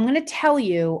 Well, I'm going to tell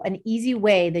you an easy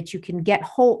way that you can get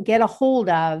a hold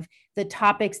of the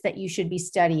topics that you should be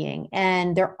studying.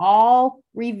 And they're all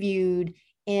reviewed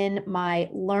in my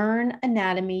Learn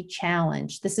Anatomy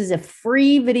Challenge. This is a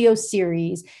free video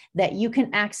series that you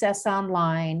can access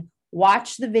online.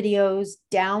 Watch the videos,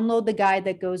 download the guide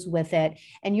that goes with it,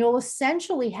 and you'll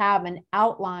essentially have an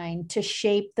outline to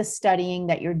shape the studying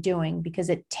that you're doing, because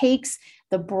it takes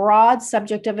the broad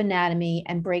subject of anatomy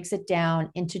and breaks it down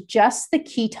into just the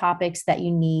key topics that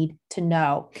you need to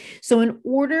know. So in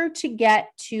order to get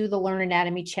to the Learn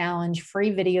Anatomy Challenge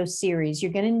free video series,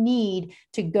 you're going to need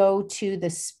to go to the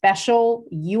special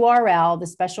URL, the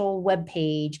special web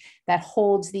page that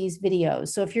holds these videos.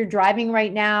 So if you're driving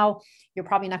right now, you're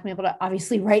probably not going to be able to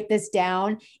obviously write this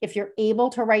down. If you're able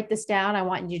to write this down, I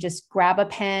want you to just grab a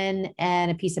pen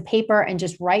and a piece of paper and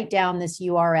just write down this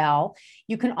URL.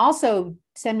 You can also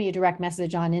send me a direct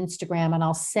message on Instagram and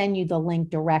I'll send you the link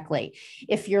directly.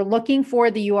 If you're looking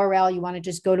for the URL, you want to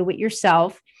just go to it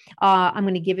yourself. I'm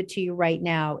going to give it to you right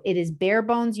now. It is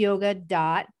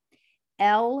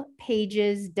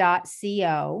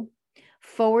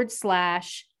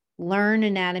barebonesyoga.lpages.co/Learn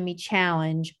Anatomy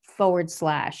Challenge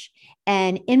 /.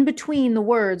 And in between the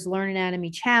words Learn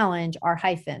Anatomy Challenge are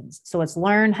hyphens. So it's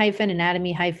Learn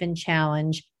Anatomy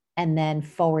Challenge and then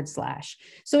 /.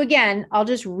 So again, I'll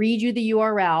just read you the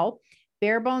URL: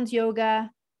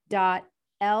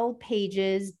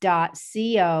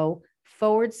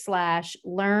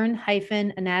 barebonesyoga.lpages.co/Learn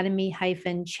Anatomy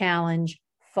Challenge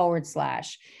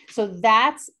 /. So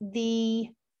that's the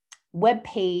web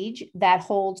page that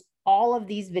holds all of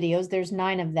these videos. There's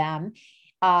 9 of them.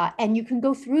 And you can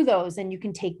go through those and you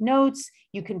can take notes.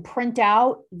 You can print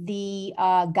out the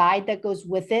guide that goes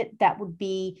with it. That will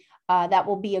be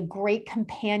a great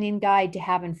companion guide to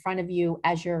have in front of you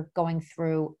as you're going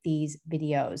through these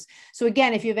videos. So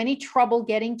again, if you have any trouble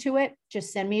getting to it,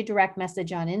 just send me a direct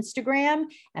message on Instagram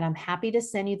and I'm happy to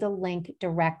send you the link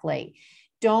directly.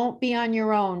 Don't be on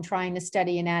your own trying to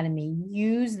study anatomy.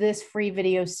 Use this free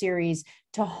video series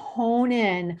to hone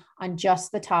in on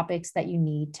just the topics that you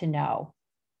need to know.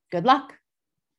 Good luck.